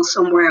candle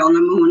somewhere on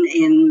the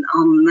moon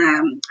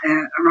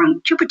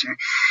around Jupiter.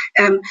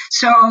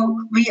 So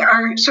we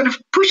are sort of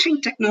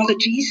pushing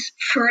technologies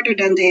further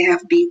than they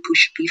have been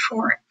pushed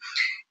before.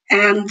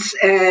 And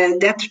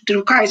that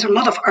requires a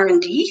lot of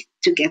R&D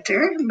to get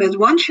there. But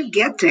once you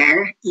get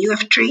there, you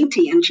have trained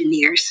the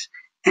engineers.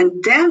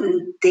 And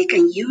then they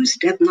can use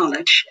that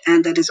knowledge,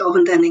 and that is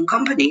often done in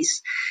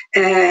companies,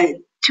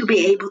 to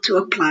be able to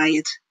apply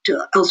it to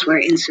elsewhere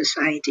in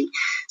society.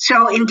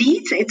 So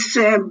indeed, it's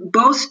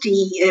both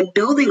the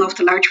building of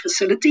the large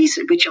facilities,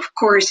 which of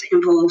course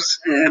involves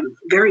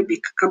very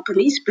big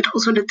companies, but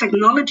also the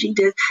technology,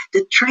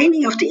 the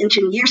training of the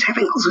engineers,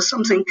 having also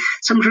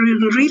some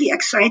really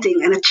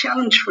exciting and a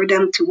challenge for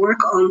them to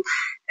work on,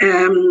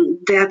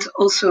 that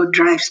also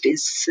drives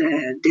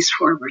this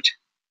forward.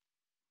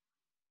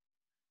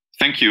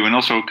 Thank you, and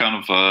also kind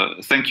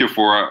of thank you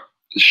for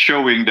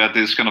showing that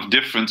this kind of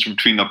difference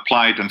between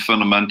applied and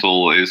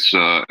fundamental is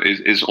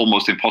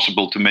almost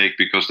impossible to make,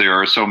 because they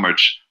are so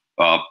much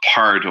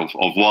part of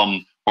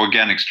one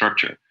organic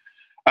structure.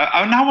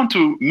 I now want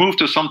to move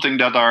to something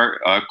that our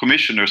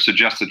commissioner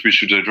suggested we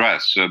should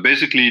address.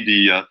 Basically,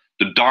 the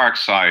dark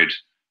side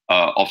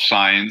of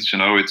science. You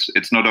know,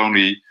 it's not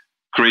only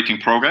creating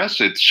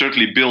progress; it's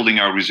certainly building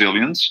our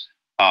resilience.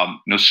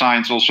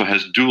 Science also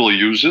has dual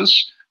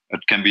uses.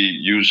 It can be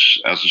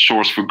used as a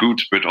source for good,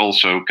 but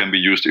also can be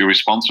used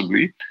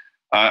irresponsibly.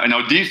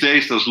 Now these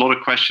days, there's a lot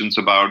of questions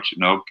about,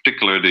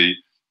 particularly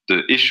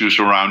the issues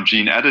around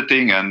gene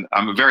editing. And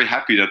I'm very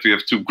happy that we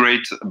have two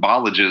great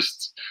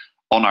biologists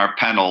on our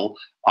panel.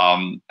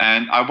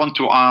 And I want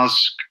to ask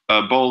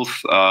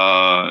both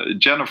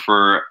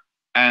Jennifer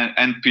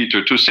and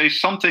Peter to say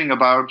something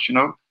about,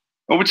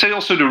 I would say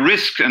also the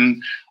risk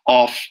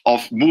of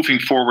moving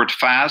forward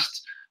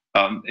fast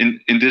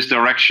in this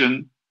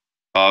direction.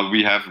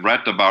 We have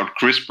read about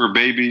CRISPR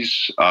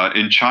babies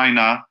in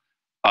China,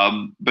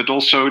 but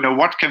also,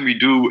 what can we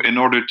do in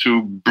order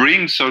to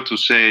bring, so to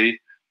say,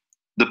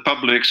 the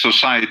public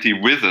society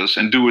with us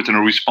and do it in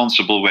a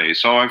responsible way?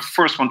 So I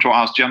first want to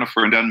ask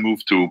Jennifer and then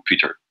move to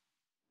Peter.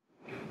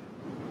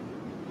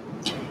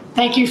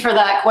 Thank you for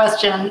that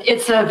question.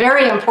 It's a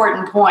very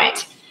important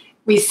point.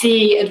 We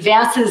see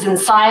advances in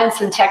science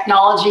and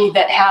technology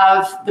that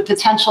have the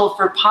potential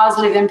for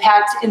positive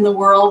impact in the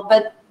world,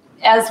 but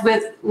as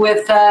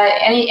with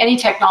any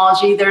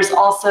technology, there's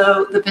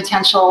also the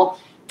potential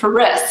for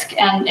risk.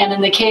 And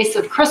in the case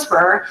of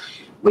CRISPR,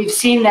 we've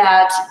seen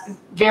that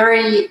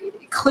very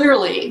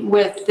clearly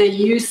with the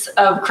use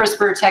of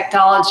CRISPR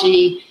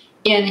technology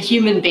in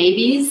human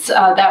babies.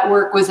 That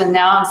work was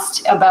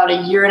announced about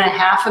a year and a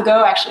half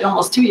ago, actually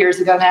almost 2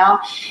 years ago now.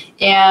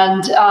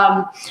 And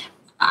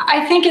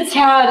I think it's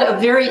had a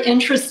very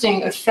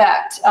interesting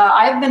effect.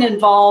 I've been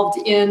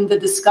involved in the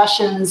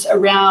discussions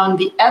around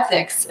the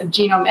ethics of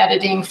genome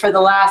editing for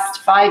the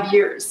last 5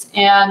 years.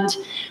 And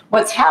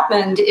what's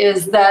happened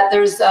is that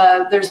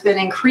there's been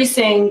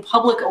increasing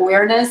public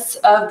awareness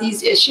of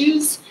these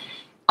issues,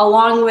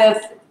 along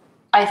with,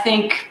 I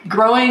think,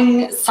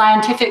 growing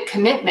scientific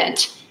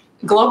commitment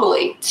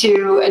globally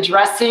to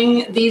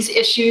addressing these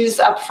issues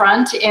up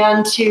front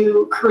and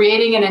to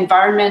creating an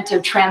environment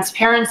of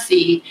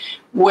transparency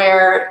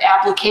where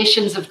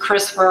applications of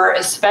CRISPR,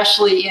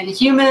 especially in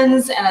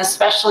humans and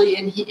especially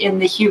in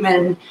the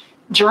human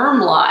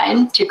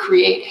germline to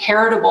create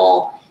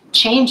heritable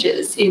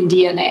changes in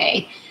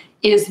DNA,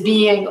 is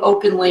being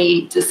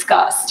openly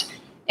discussed.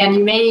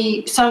 And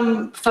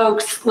some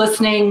folks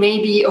listening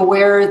may be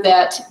aware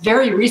that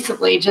very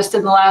recently, just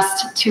in the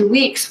last 2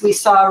 weeks, we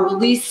saw a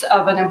release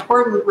of an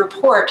important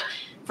report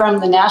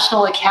from the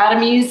National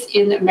Academies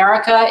in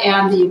America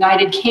and the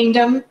United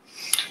Kingdom,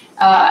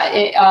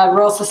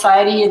 Royal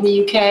Society in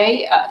the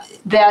UK,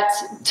 that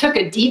took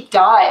a deep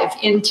dive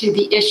into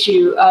the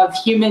issue of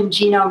human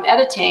genome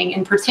editing,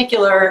 in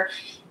particular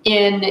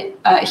in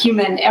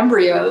human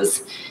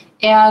embryos,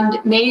 and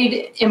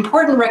made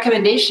important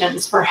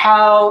recommendations for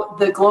how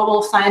the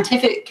global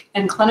scientific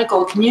and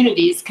clinical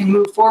communities can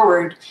move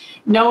forward,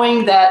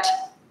 knowing that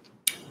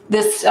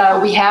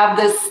we have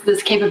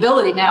this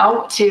capability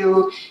now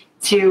to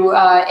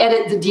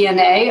edit the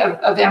DNA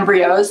of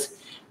embryos,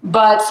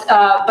 but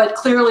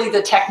clearly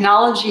the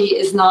technology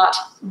is not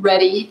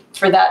ready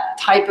for that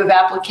type of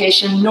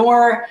application,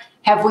 nor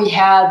have we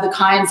had the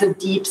kinds of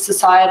deep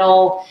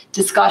societal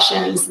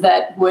discussions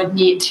that would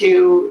need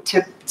to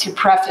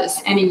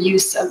preface any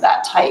use of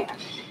that type.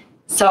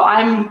 So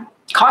I'm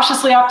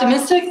cautiously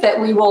optimistic that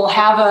we will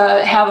have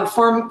a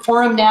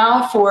forum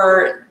now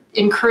for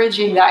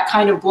encouraging that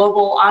kind of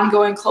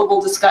ongoing global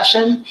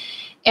discussion,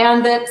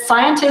 and that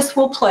scientists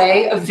will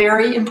play a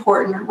very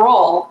important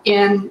role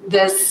in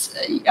this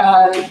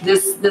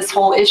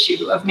whole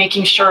issue of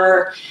making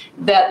sure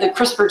that the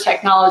CRISPR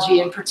technology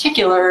in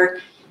particular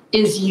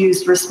is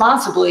used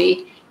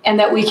responsibly, and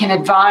that we can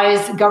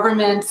advise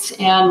governments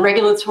and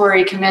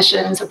regulatory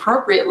commissions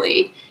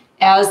appropriately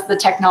as the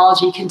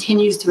technology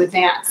continues to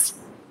advance.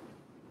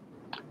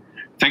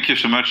 Thank you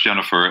so much,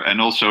 Jennifer, and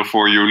also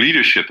for your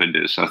leadership in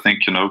this. I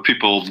think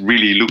people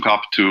really look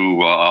up to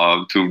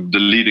the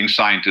leading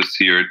scientists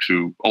here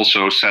to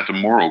also set a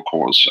moral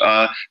course.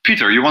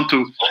 Peter, you want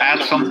to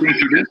add something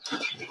to this?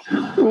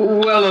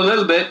 Well, a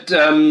little bit.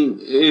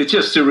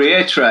 Just to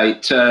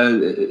reiterate,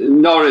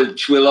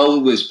 knowledge will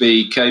always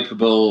be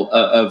capable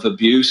of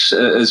abuse,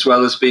 as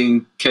well as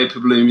being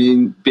capable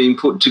of being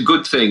put to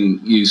good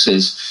thing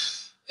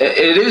uses.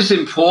 It is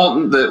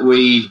important that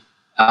we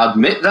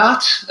admit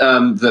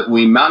that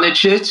we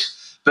manage it,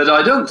 but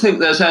I don't think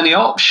there's any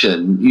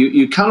option.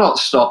 You cannot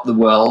stop the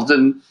world,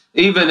 and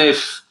even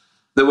if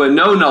there were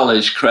no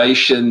knowledge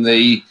creation,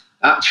 the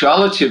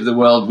actuality of the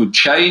world would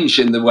change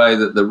in the way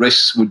that the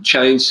risks would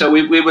change. So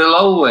we will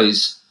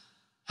always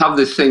have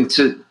this thing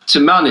to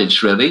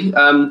manage, really.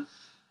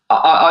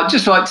 I'd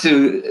just like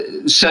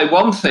to say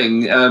one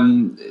thing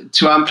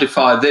to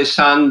amplify this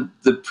and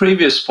the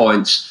previous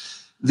points.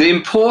 The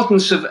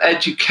importance of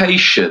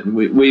education.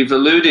 We've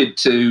alluded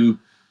to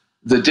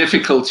the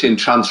difficulty in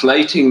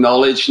translating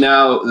knowledge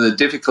now, the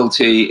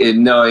difficulty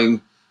in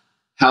knowing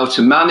how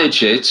to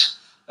manage it,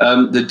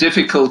 the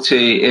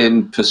difficulty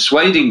in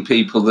persuading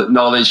people that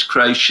knowledge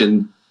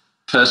creation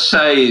per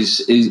se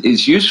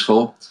is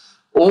useful.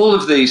 All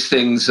of these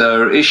things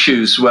are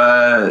issues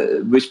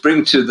which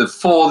bring to the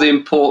fore the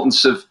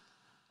importance of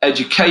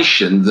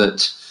education,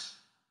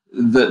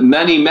 that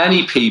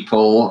many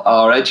people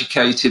are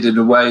educated in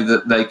a way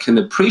that they can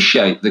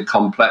appreciate the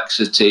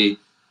complexity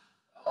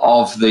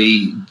of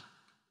the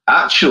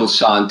actual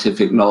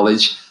scientific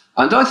knowledge.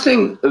 And I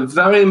think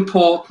very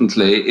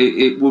importantly,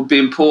 it would be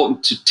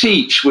important to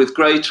teach with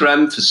greater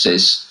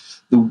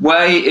emphasis the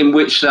way in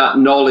which that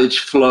knowledge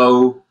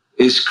flow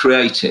is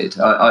created.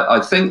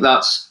 I think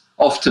that's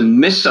often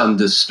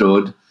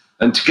misunderstood.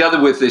 And together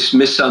with this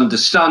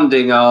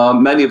misunderstanding are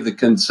many of the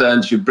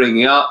concerns you're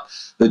bringing up,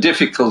 the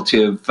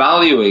difficulty of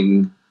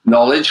valuing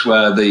knowledge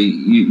where the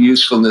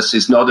usefulness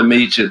is not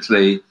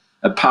immediately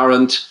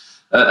apparent,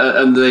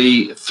 and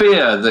the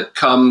fear that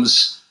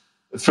comes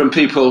from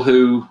people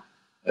who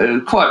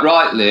quite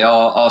rightly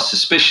are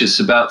suspicious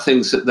about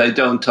things that they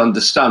don't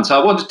understand. So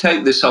I want to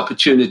take this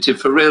opportunity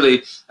for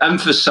really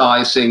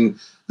emphasizing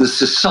the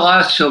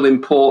societal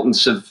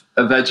importance of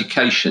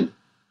education.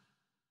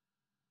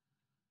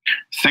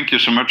 Thank you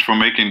so much for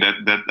making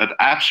that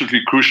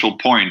absolutely crucial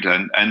point,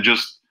 and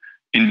just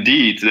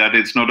indeed that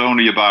it's not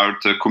only about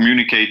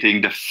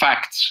communicating the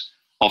facts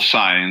of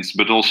science,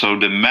 but also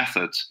the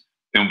method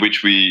in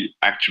which we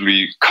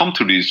actually come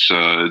to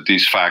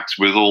these facts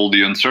with all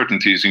the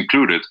uncertainties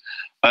included.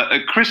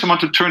 Chris, I want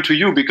to turn to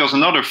you, because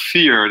another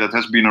fear that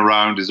has been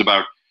around is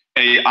about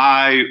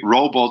AI,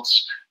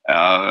 robots,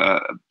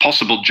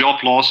 possible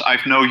job loss. I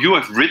know you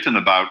have written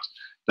about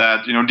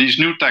that. These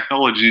new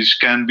technologies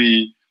can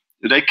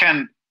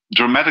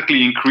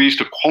dramatically increase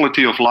the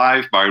quality of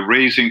life by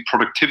raising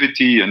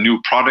productivity and new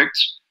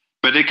products,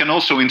 but they can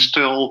also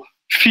instill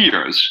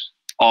fears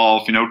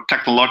of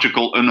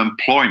technological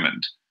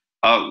unemployment.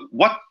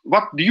 What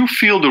do you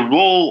feel the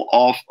role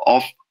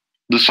of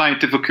the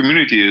scientific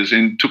community is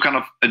to kind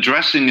of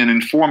addressing and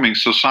informing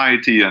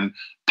society and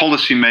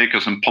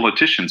policymakers and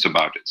politicians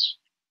about this?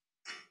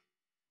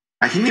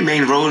 I think the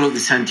main role of the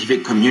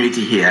scientific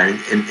community here,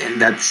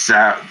 and that's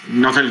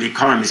not only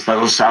economists but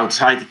also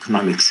outside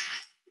economics,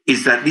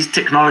 is that this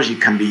technology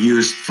can be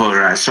used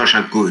for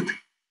social good.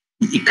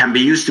 It can be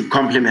used to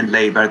complement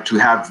labor, to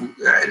have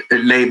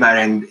labor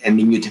and the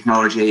new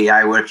technology,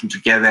 AI, working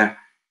together.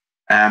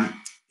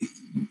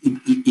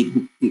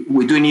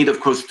 We do need, of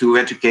course, to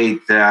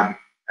educate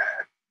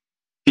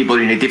people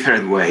in a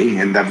different way,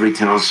 and I've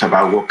written also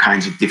about what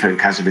different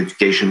kinds of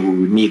education we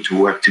would need to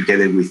work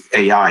together with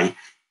AI,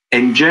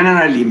 and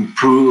generally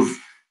improve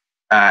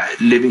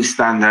living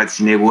standards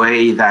in a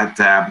way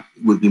that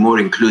will be more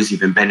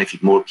inclusive and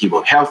benefit more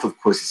people. Health, of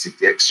course,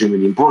 is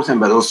extremely important,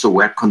 but also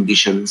work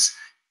conditions,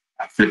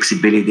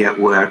 flexibility at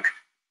work.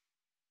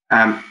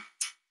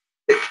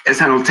 As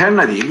an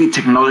alternative, the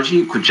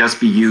technology could just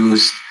be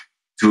used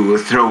to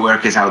throw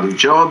workers out of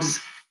jobs,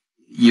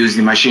 use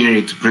the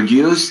machinery to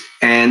produce,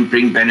 and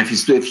bring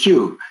benefits to a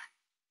few.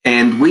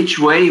 And which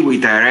way we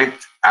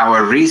direct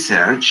our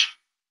research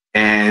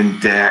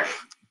and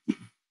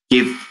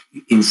give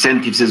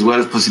incentives as well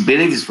as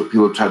possibilities for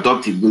people to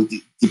adopt it will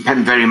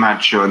depend very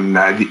much on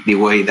the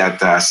way that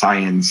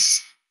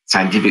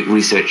scientific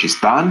research is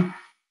done,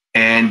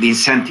 and the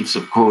incentives,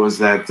 of course,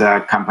 that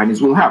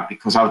companies will have,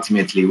 because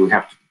ultimately we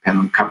have to depend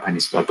on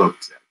companies to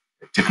adopt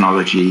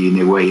technology in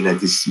a way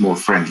that is more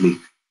friendly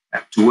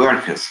to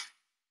workers.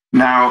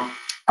 Now,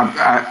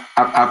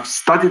 I've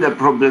studied the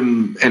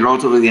problem a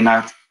lot over the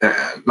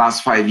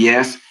last 5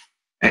 years.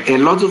 A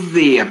lot of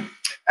the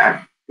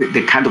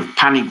kind of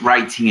panic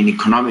writing in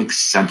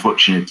economics,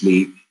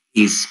 unfortunately,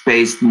 is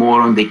based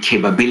more on the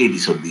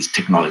capabilities of this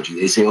technology.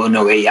 They say, oh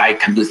no, AI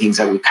can do things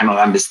that we cannot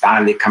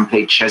understand. They can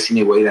play chess in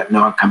a way that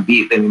no one can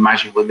beat them.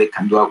 Imagine what they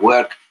can do at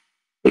work.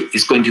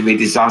 It's going to be a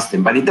disaster.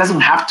 But it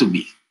doesn't have to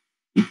be.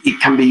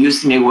 It can be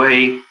used in a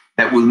way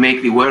that will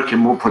make the worker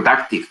more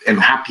productive and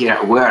happier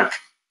at work,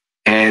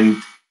 and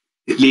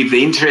leave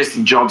the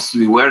interesting jobs to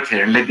the worker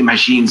and let the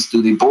machines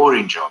do the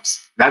boring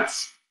jobs.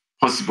 That's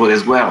possible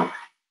as well.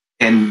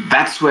 And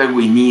that's where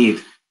we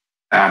need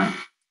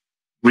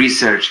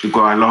research to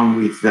go along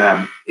with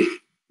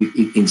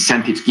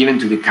incentives given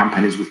to the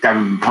companies with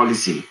government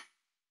policy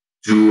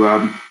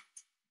to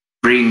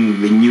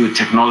bring the new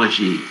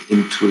technology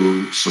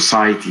into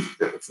society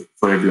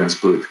for everyone's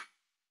good.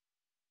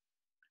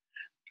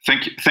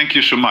 Thank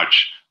you so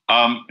much.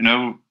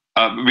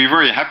 We're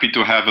very happy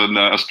to have an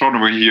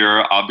astronomer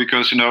here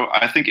because,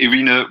 I think,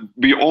 Ewine,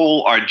 we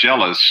all are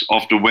jealous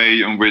of the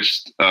way in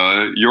which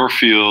your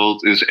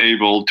field is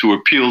able to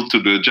appeal to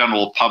the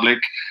general public.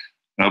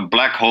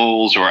 Black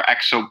holes or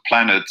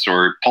exoplanets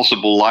or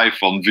possible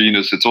life on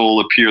Venus, it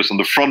all appears on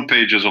the front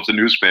pages of the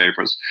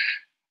newspapers.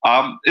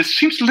 It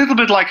seems a little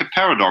bit like a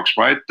paradox,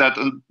 right? That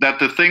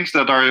the things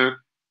that are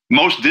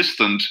most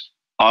distant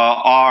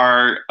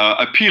are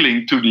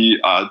appealing to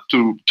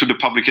the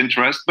public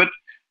interest, but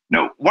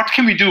what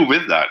can we do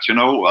with that?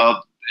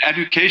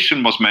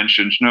 Education was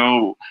mentioned.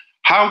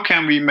 How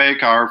can we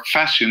make our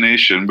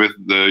fascination with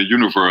the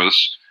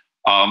universe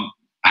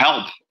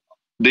help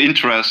the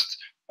interest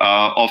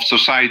of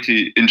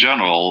society in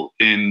general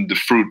in the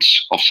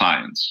fruits of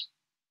science?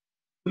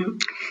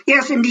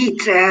 Yes, indeed.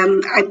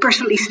 I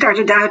personally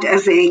started out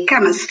as a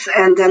chemist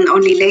and then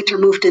only later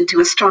moved into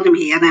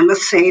astronomy. And I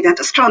must say that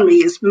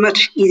astronomy is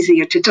much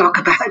easier to talk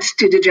about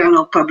to the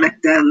general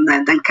public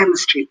than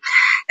chemistry.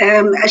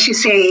 As you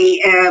say,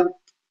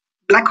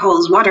 black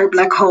holes, what are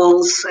black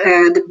holes,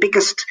 the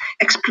biggest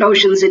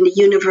explosions in the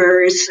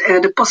universe,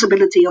 the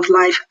possibility of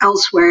life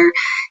elsewhere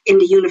in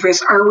the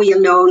universe, are we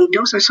alone?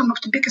 Those are some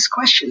of the biggest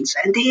questions.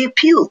 And they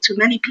appeal to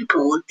many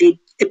people. They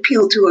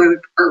appeal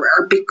to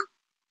our big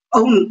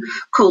own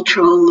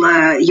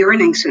cultural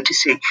yearning, so to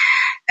say.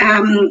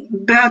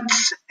 But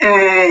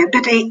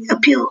they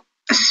appeal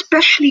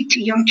especially to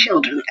young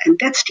children, and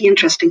that's the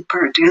interesting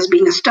part. There has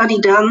been a study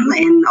done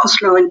in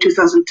Oslo in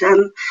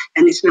 2010,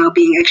 and it's now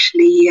being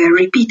actually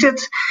repeated,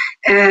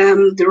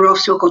 the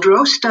so-called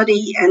ROSE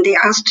study, and they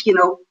asked,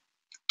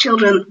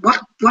 children,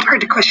 what are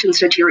the questions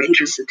that you're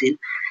interested in?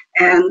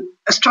 And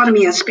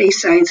astronomy and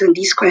space science and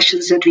these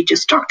questions that we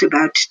just talked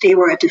about, they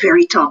were at the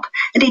very top.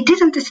 And they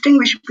didn't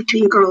distinguish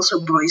between girls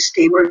or boys.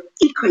 They were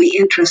equally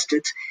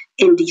interested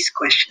in these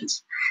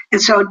questions.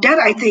 And so that,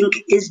 I think,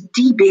 is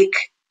the big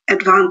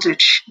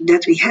advantage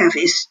that we have,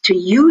 is to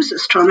use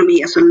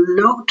astronomy as a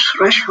low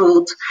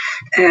threshold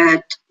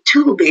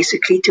tool,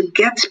 basically, to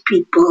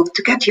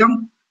get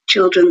young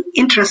children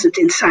interested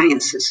in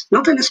sciences,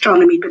 not in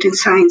astronomy, but in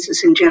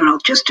sciences in general,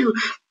 just to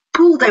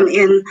pull them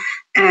in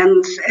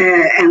and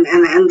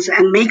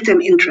make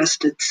them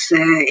interested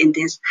in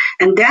this.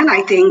 And then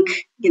I think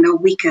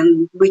we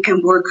can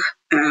work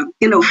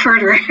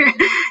further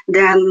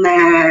than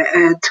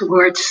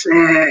towards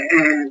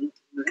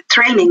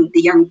training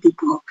the young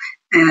people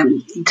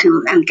and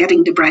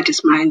getting the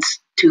brightest minds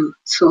to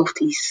solve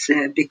these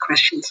big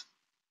questions.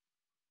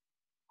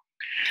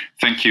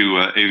 Thank you,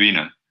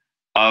 Ewine.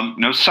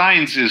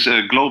 Science is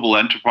a global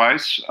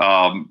enterprise.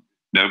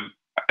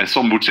 As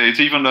some would say, it's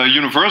even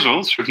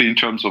universal, certainly in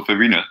terms of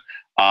Ewine.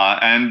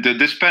 And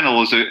this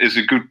panel is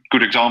a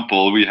good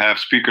example. We have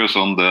speakers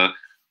on the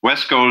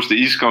West Coast, the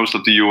East Coast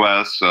of the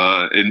US,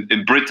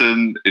 in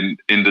Britain, in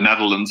the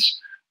Netherlands.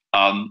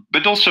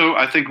 But also,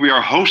 I think we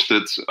are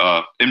hosted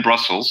in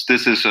Brussels.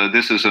 These are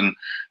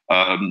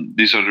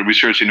the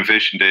Research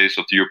Innovation Days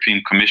of the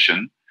European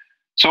Commission.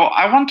 So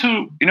I want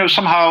to,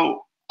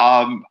 somehow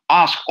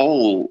ask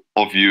all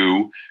of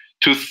you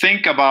to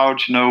think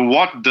about,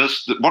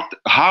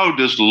 how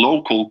does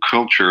local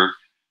culture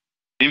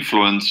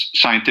influence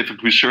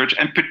scientific research,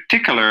 and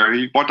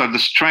particularly what are the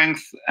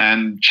strengths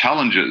and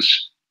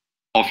challenges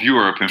of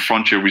Europe in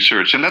frontier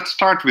research? And let's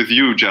start with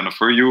you,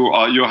 Jennifer. You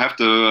have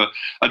the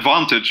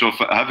advantage of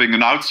having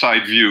an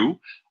outside view.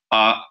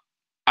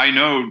 I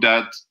know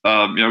that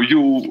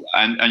you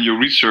and your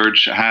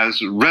research has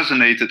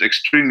resonated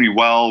extremely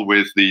well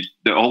with the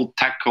whole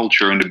tech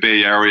culture in the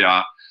Bay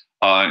Area.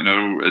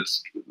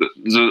 There's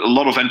a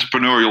lot of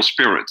entrepreneurial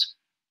spirit.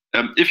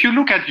 If you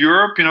look at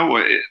Europe,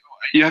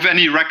 you have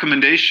any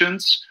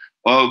recommendations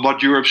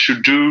what Europe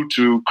should do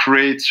to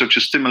create such a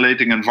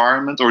stimulating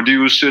environment, or do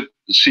you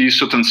see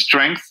certain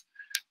strengths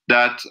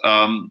that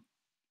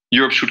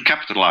Europe should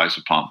capitalize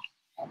upon?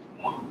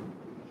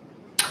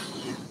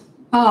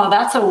 Oh,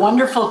 that's a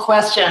wonderful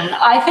question.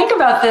 I think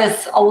about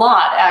this a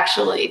lot,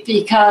 actually,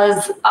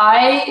 because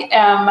I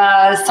am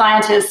a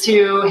scientist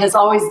who has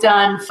always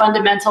done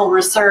fundamental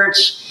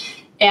research.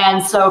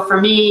 And so for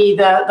me,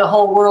 the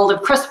whole world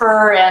of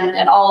CRISPR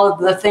and all of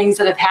the things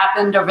that have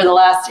happened over the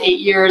last 8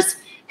 years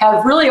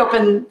have really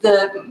opened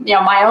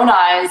my own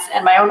eyes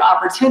and my own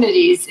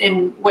opportunities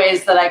in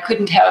ways that I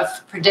couldn't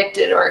have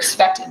predicted or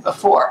expected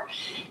before.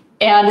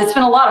 And it's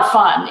been a lot of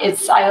fun.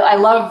 I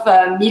love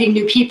meeting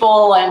new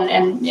people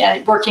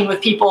and working with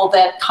people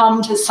that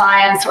come to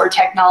science or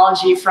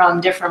technology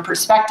from different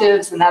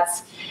perspectives. And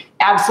that's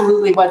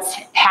absolutely what's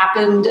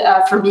happened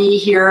for me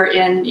here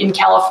in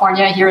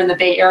California, here in the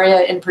Bay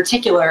Area in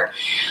particular.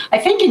 I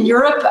think in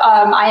Europe,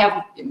 I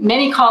have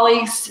many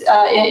colleagues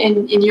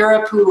in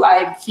Europe who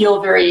I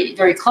feel very,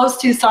 very close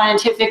to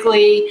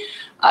scientifically.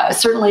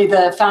 Certainly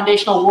the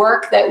foundational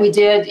work that we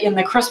did in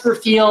the CRISPR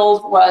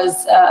field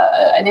was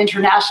an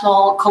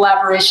international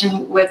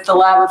collaboration with the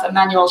lab of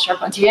Emmanuelle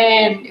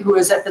Charpentier, who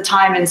was at the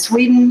time in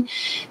Sweden,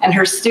 and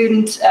her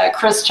student,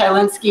 Chris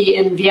Chylinski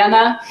in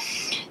Vienna.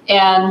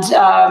 And,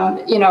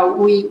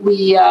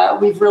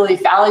 we've really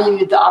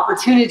valued the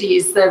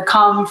opportunities that have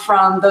come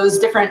from those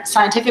different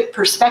scientific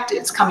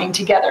perspectives coming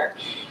together.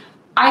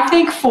 I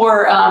think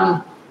for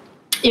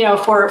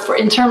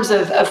in terms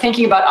of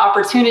thinking about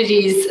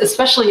opportunities,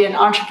 especially in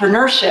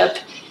entrepreneurship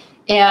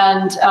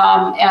and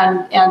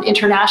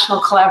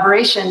international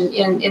collaboration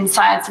in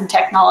science and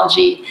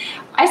technology,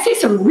 I see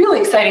some really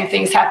exciting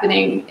things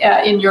happening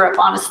in Europe,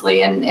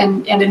 honestly, and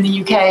in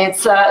the UK.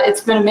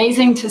 It's been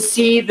amazing to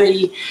see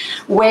the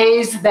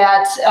ways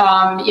that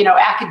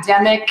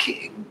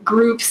academic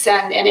groups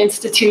and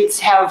institutes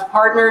have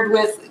partnered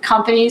with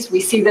companies. We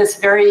see this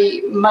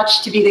very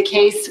much to be the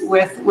case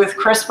with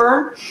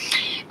CRISPR.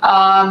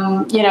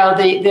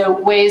 The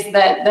ways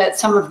that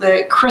some of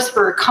the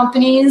CRISPR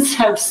companies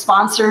have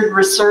sponsored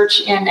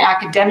research in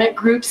academic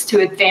groups to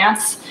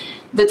advance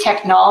the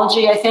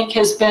technology, I think,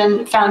 has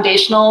been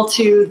foundational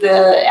to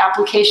the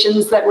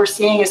applications that we're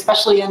seeing,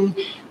 especially in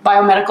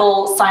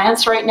biomedical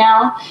science right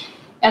now.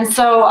 And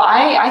so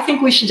I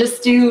think we should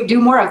just do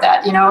more of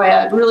that.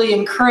 Really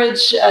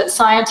encourage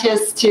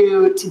scientists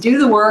to do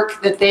the work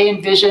that they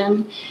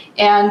envision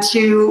and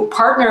to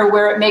partner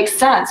where it makes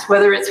sense,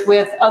 whether it's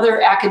with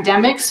other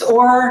academics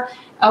or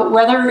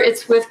whether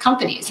it's with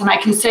companies. And I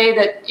can say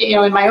that,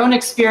 in my own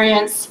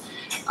experience,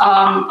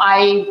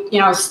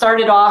 I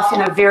started off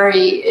in a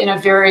very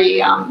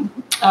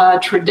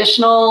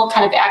traditional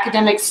kind of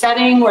academic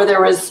setting where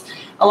there was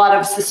a lot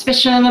of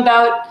suspicion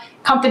about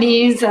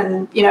companies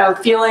and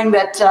feeling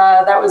that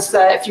that was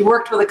if you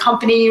worked with a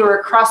company, you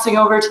were crossing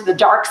over to the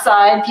dark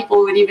side. People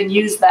would even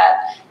use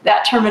that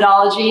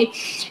terminology,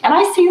 and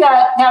I see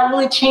that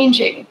really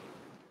changing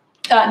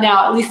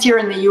now, at least here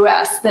in the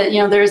U.S. That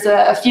there's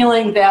a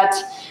feeling that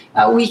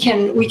we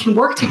can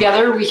work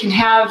together. We can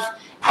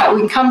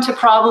come to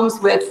problems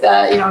with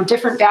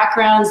different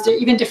backgrounds,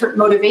 even different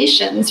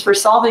motivations for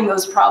solving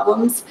those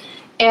problems,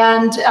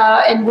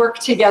 and work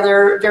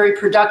together very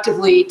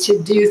productively to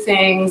do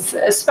things,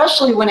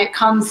 especially when it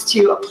comes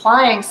to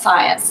applying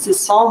science to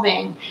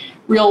solving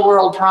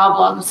real-world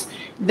problems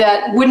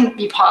that wouldn't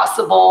be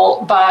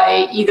possible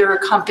by either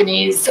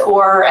companies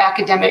or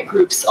academic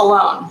groups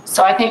alone.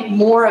 So I think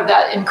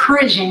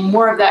encouraging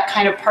more of that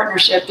kind of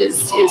partnership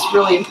is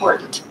really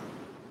important.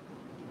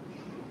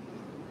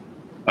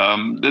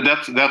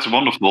 That's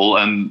wonderful,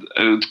 and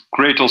it's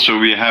great. Also,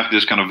 we have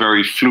this kind of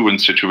very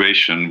fluent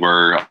situation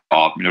where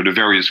the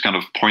various kind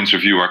of points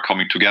of view are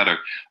coming together.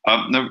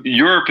 Now,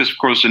 Europe is, of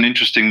course, an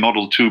interesting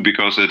model too,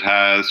 because it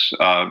has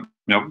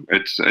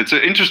it's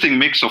an interesting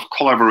mix of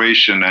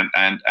collaboration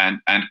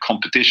and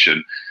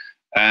competition.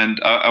 And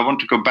I want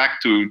to go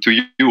back to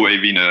you,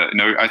 Ewine.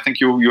 I think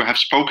you have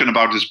spoken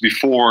about this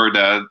before.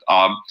 That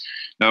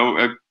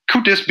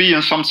could this be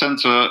in some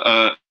sense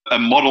a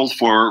model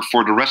for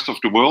the rest of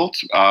the world,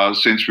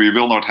 since we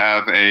will not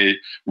have a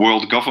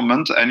world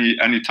government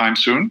anytime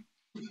soon?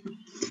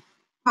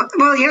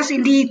 Well, yes,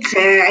 indeed.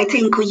 I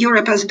think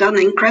Europe has done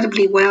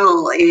incredibly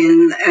well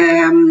in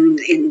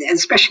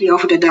especially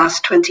over the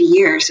last 20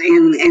 years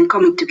in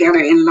coming together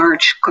in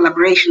large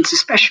collaborations,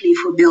 especially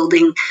for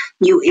building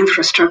new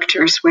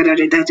infrastructures, whether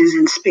that is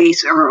in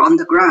space or on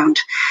the ground,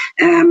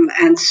 and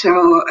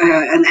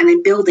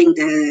in building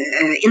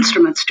the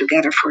instruments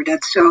together for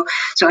that. So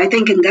I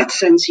think in that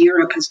sense,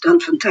 Europe has done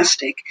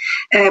fantastic.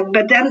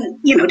 But then,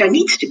 there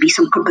needs to be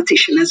some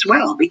competition as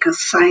well, because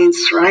science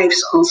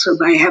thrives also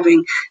by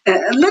having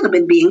a little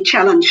bit being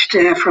challenged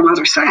from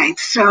other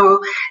sides.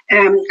 So,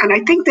 and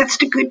I think that's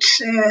the good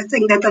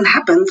thing that then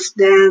happens.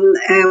 Then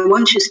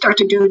once you start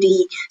to do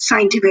the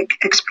scientific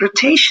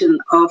exploitation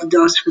of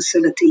those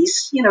facilities,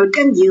 case,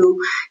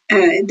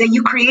 then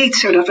you create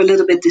sort of a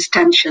little bit this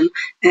tension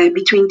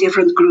between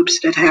different groups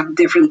that have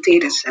different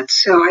data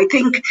sets. So I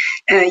think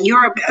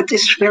Europe at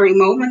this very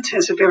moment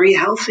has a very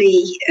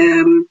healthy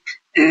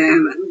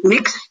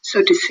mix,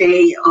 so to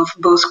say, of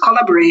both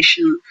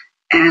collaboration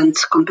and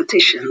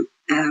competition,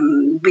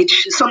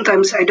 which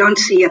sometimes I don't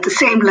see at the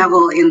same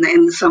level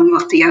in some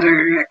of the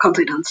other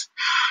continents.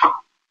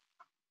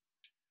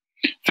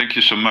 Thank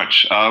you so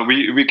much.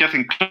 We're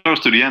getting close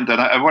to the end,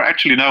 and I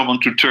actually now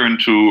want to turn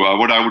to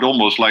what I would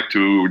almost like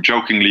to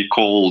jokingly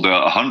call the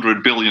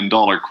 $100 billion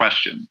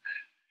question.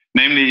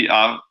 Namely,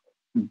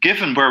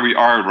 given where we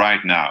are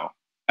right now,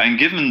 and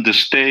given the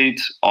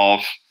state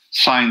of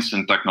science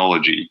and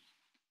technology,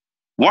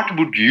 what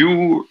would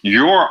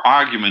your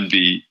argument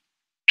be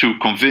to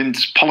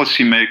convince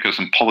policymakers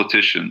and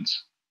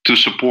politicians to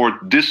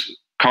support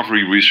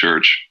discovery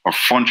research or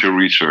frontier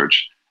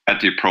research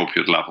at the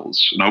appropriate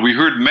levels? Now, we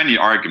heard many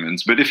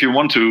arguments, but if you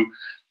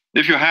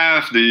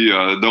have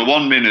the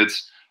 1 minute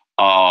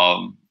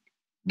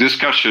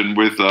discussion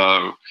with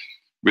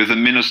a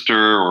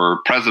minister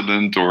or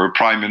president or a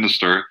prime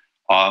minister,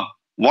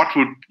 what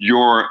would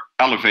your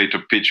elevator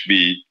pitch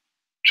be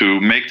to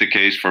make the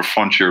case for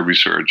frontier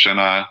research? And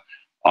I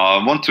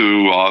want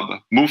to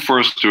move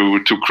first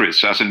to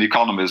Chris. As an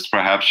economist,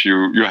 perhaps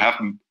you have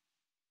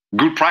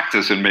good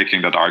practice in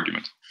making that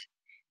argument.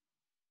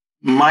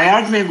 My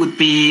argument would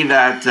be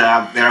that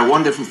there are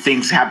wonderful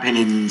things happening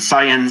in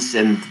science,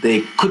 and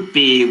they could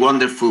be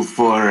wonderful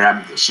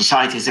for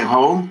society as a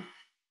whole.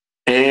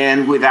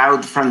 And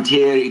without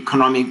frontier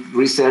economic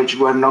research,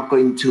 we're not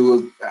going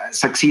to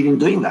succeed in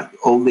doing that.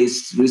 All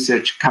this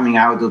research coming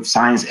out of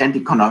science and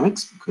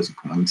economics, because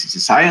economics is a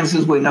science,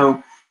 as we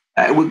know,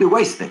 would be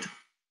wasted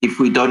if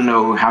we don't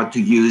know how to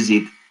use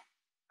it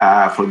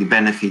for the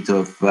benefit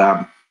of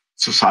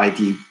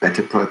society,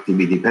 better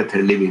productivity,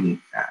 better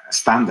living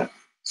standard.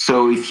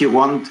 So if you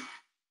want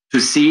to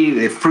see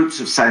the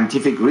fruits of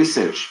scientific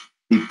research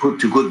be put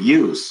to good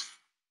use,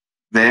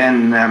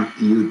 then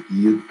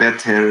you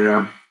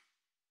better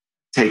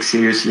take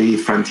seriously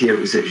frontier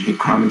research in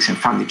economics and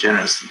fund it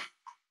generously.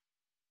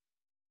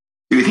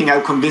 Do you think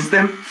I'll convince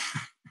them?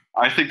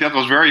 I think that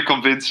was very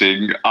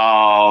convincing.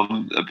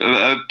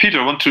 Peter,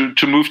 I want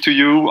to move to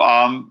you.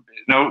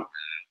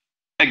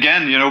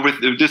 Again,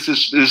 with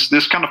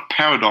this kind of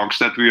paradox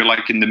that we are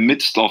like in the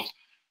midst of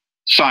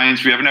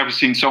science. We have never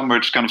seen so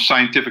much kind of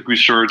scientific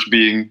research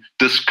being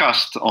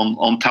discussed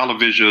on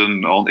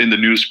television, in the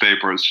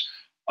newspapers.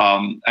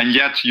 And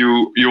yet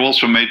you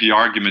also made the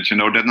argument,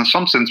 that in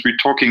some sense we're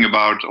talking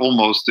about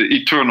almost the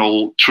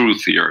eternal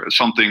truth here,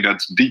 something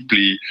that's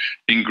deeply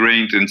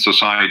ingrained in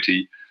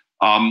society.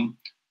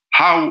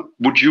 How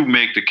would you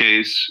make the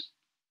case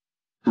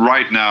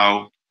right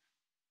now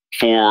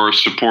for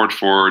support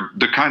for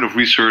the kind of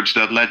research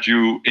that led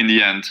you in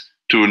the end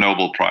to a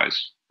Nobel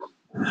Prize?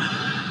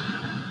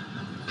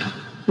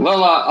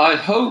 Well, I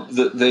hope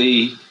that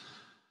the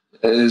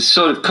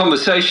sort of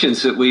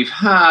conversations that we've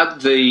had,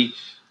 the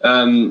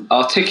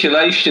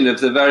articulation of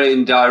the very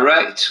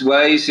indirect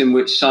ways in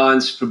which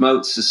science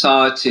promotes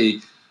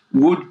society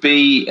would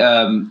be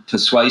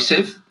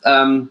persuasive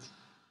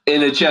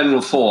in a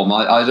general form.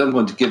 I don't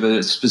want to give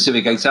a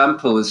specific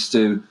example as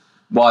to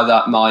why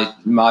that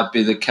might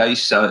be the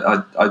case.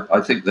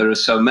 I think there are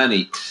so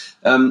many.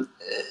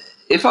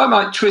 If I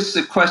might twist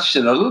the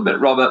question a little bit,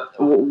 Robert,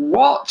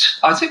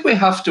 I think we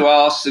have to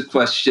ask the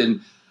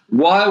question,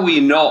 why are we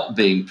not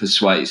being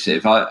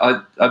persuasive?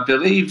 I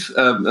believe,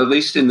 at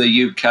least in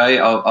the UK,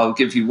 I'll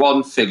give you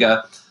one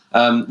figure.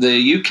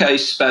 The UK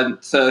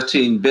spent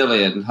 13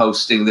 billion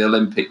hosting the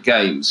Olympic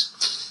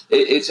Games.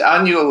 Its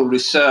annual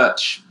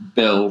research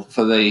bill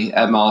for the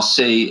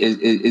MRC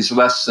is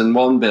less than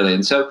 1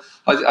 billion. So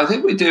I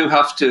think we do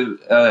have to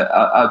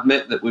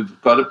admit that we've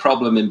got a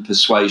problem in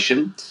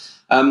persuasion.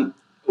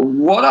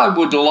 What I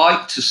would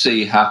like to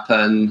see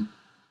happen,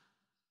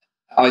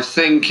 I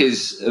think,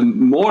 is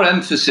more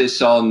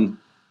emphasis on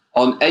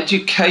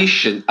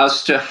education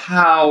as to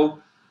how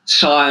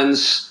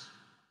science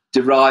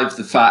derives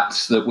the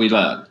facts that we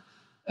learn.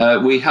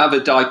 We have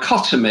a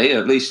dichotomy,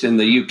 at least in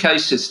the UK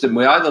system.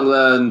 We either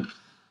learn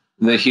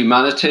the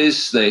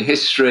humanities, the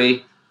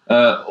history,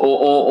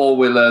 or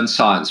we learn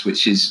science,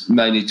 which is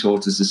mainly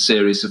taught as a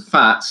series of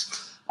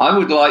facts. I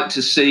would like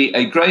to see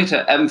a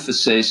greater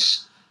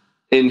emphasis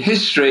in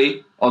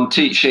history on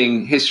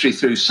teaching history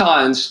through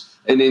science,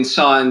 and in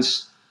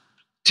science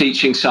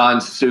teaching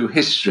science through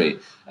history.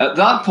 At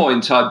that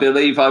point, I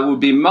believe I would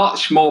be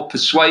much more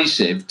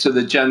persuasive to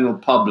the general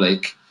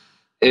public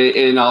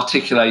in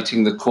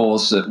articulating the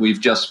cause that we've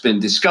just been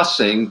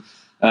discussing,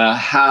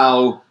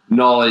 how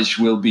knowledge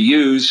will be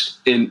used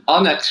in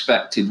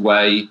unexpected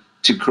way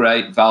to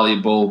create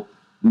valuable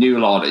new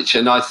knowledge.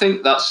 And I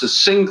think that's the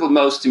single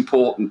most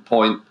important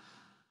point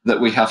that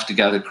we have to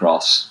get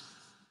across.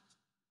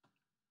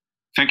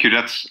 Thank you.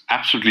 That's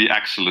absolutely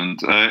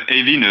excellent.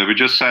 Ewine, we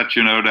just said,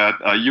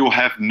 that you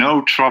have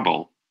no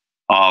trouble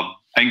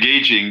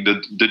engaging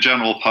the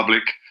general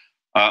public.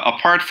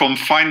 Apart from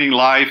finding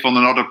life on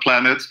another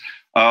planet,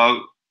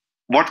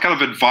 what kind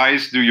of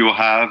advice do you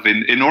have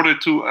in order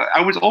to, I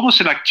would almost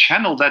say, like,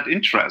 channel that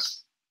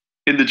interest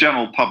in the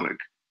general public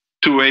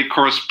to a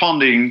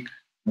corresponding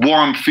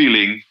warm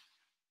feeling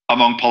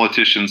among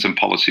politicians and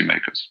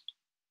policymakers?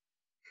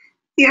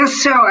 Yeah,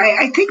 so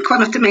I think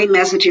one of the main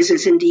messages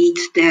is indeed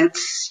that,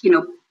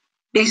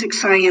 basic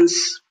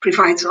science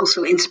provides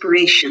also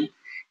inspiration.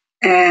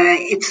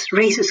 It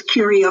raises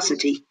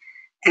curiosity.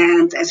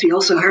 And as we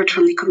also heard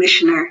from the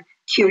commissioner,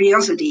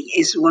 curiosity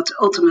is what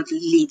ultimately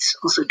leads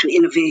also to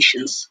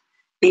innovations.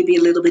 Maybe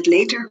a little bit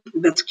later,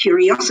 but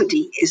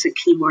curiosity is a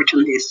key word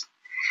on this.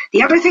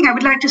 The other thing I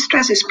would like to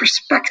stress is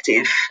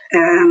perspective.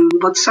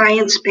 What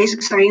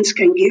basic science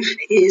can give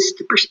is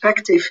the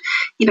perspective,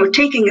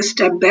 taking a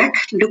step back,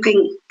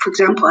 looking, for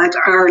example, at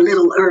our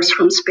little Earth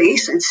from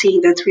space and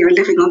seeing that we are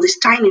living on this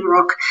tiny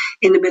rock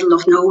in the middle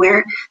of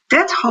nowhere.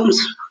 That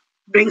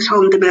brings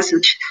home the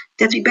message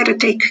that we better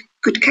take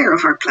good care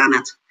of our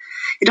planet.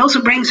 It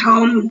also brings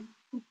home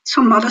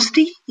some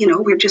modesty.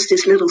 We're just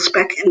this little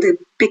speck in the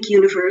big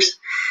universe.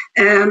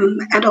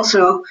 And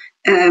also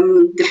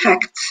the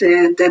fact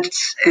that,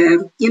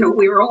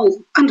 we're all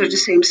under the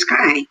same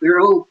sky. We're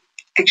all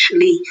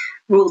actually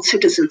world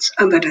citizens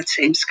under that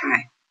same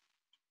sky.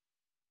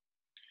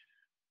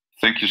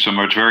 Thank you so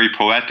much. Very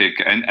poetic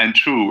and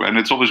true. And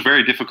it's always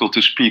very difficult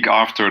to speak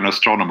after an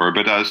astronomer.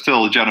 But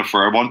still,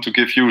 Jennifer, I want to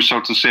give you,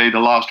 so to say, the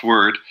last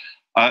word.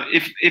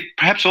 If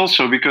perhaps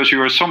also because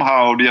you are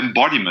somehow the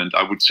embodiment,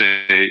 I would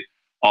say,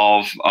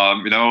 of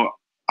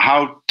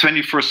how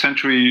 21st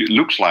century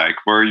looks like,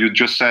 where you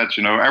just said,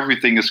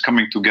 everything is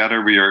coming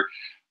together. We are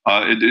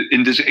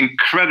in this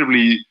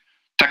incredibly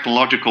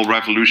technological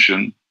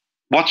revolution.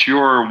 What's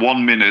your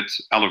 1-minute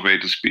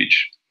elevator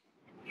speech?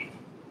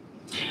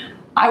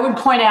 I would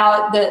point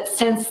out that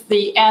since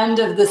the end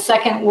of the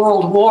Second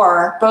World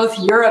War, both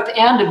Europe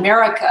and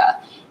America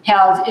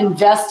have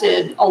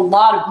invested a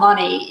lot of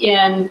money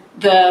in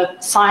the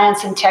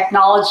science and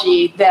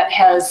technology that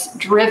has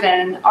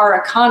driven our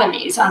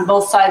economies on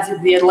both sides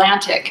of the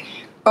Atlantic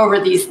over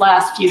these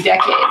last few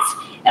decades.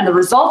 And the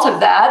result of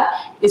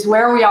that is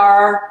where we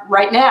are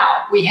right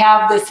now. We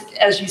have this,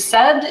 as you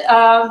said,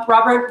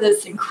 Robert,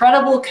 this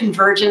incredible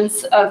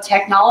convergence of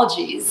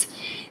technologies,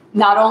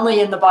 not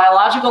only in the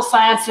biological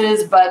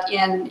sciences, but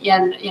in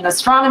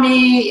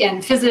astronomy, in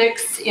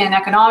physics, in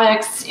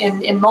economics,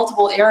 in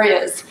multiple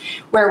areas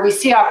where we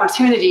see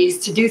opportunities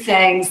to do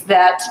things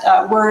that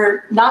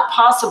were not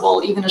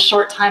possible even a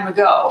short time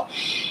ago.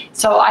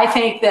 So I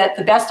think that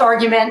the best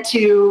argument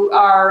to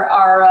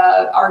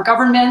our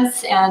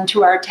governments and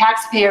to our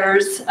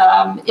taxpayers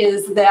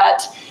is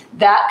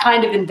that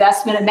kind of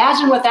investment,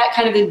 imagine what that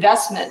kind of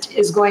investment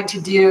is going to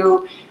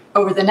do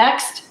over the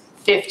next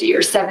 50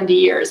 or 70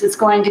 years. It's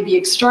going to be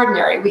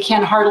extraordinary. We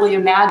can hardly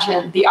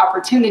imagine the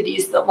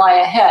opportunities that lie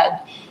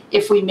ahead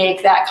if we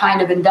make that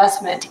kind of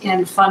investment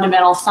in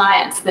fundamental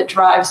science that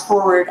drives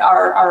forward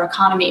our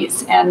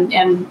economies and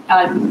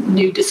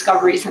new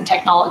discoveries and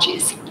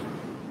technologies.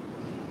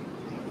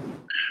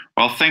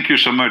 Well, thank you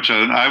so much.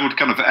 And I would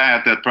kind of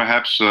add that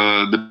perhaps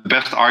the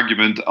best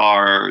argument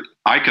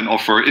I can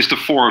offer is the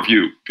four of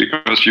you,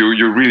 because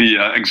you really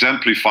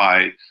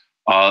exemplify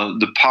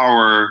the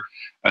power,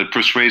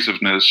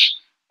 persuasiveness,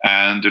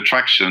 and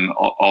attraction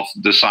of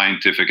the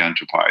scientific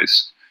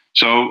enterprise.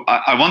 So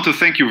I want to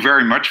thank you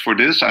very much for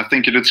this. I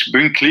think it's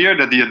been clear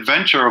that the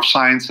adventure of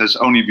science has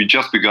only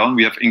just begun.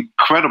 We have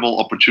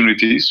incredible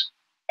opportunities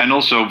and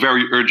also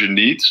very urgent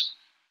needs.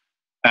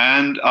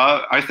 And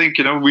I think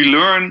we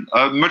learn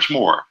much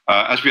more,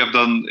 as we have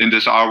done in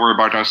this hour,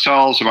 about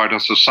ourselves, about our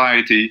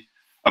society,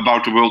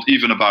 about the world,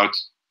 even about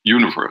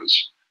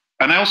universe.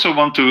 And I also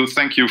want to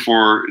thank you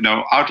for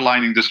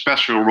outlining the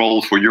special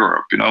role for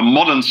Europe.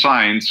 Modern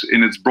science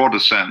in its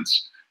broadest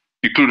sense,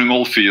 including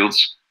all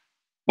fields,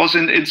 was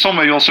in some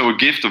way also a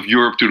gift of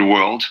Europe to the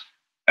world.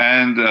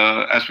 And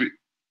as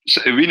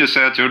Ewine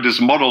said, this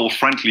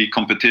model-friendly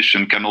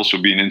competition can also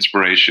be an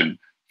inspiration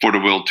for the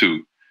world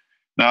too.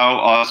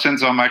 Now,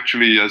 since I'm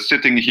actually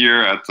sitting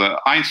here at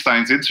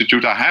Einstein's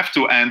Institute, I have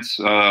to end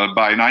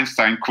by an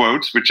Einstein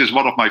quote, which is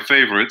one of my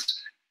favorites,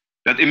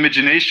 that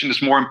imagination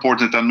is more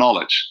important than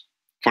knowledge.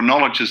 For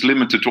knowledge is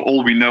limited to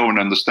all we know and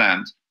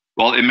understand,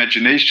 while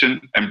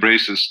imagination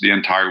embraces the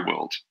entire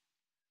world.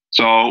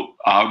 So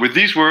with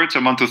these words, I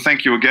want to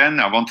thank you again.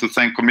 I want to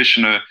thank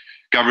Commissioner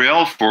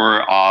Gabriel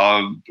for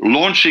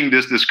launching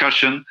this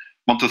discussion.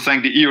 I want to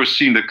thank the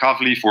ERC and the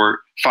Kavli for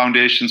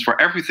foundations, for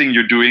everything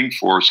you're doing,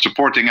 for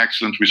supporting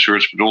excellent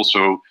research, but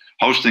also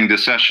hosting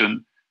this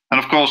session. And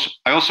of course,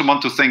 I also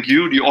want to thank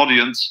you, the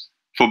audience,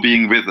 for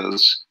being with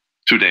us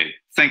today.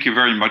 Thank you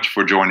very much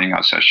for joining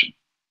our session.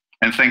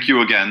 And thank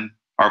you again,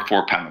 our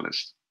four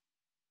panelists.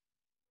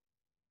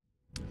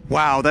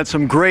 Wow, that's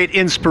some great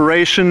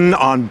inspiration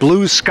on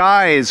blue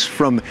skies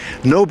from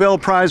Nobel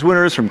Prize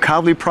winners, from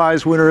Kavli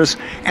Prize winners.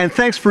 And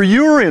thanks for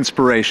your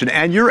inspiration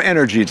and your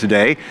energy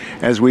today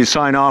as we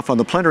sign off on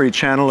the plenary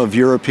channel of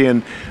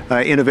European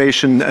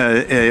Research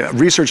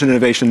and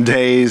Innovation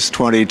Days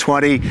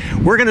 2020.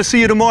 We're going to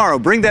see you tomorrow.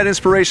 Bring that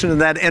inspiration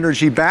and that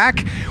energy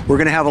back. We're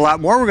going to have a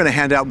lot more. We're going to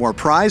hand out more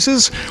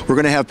prizes. We're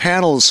going to have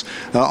panels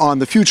on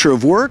the future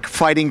of work,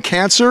 fighting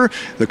cancer,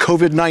 the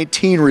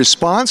COVID-19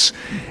 response.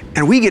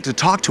 And we get to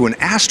talk to an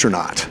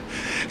astronaut.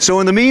 So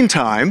in the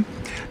meantime,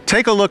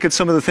 take a look at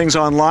some of the things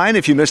online.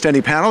 If you missed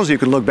any panels, you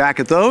can look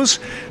back at those.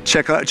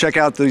 Check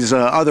out these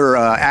other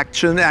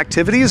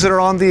activities that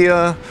are on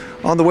the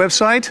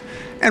website.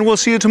 And we'll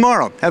see you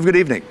tomorrow. Have a good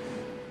evening.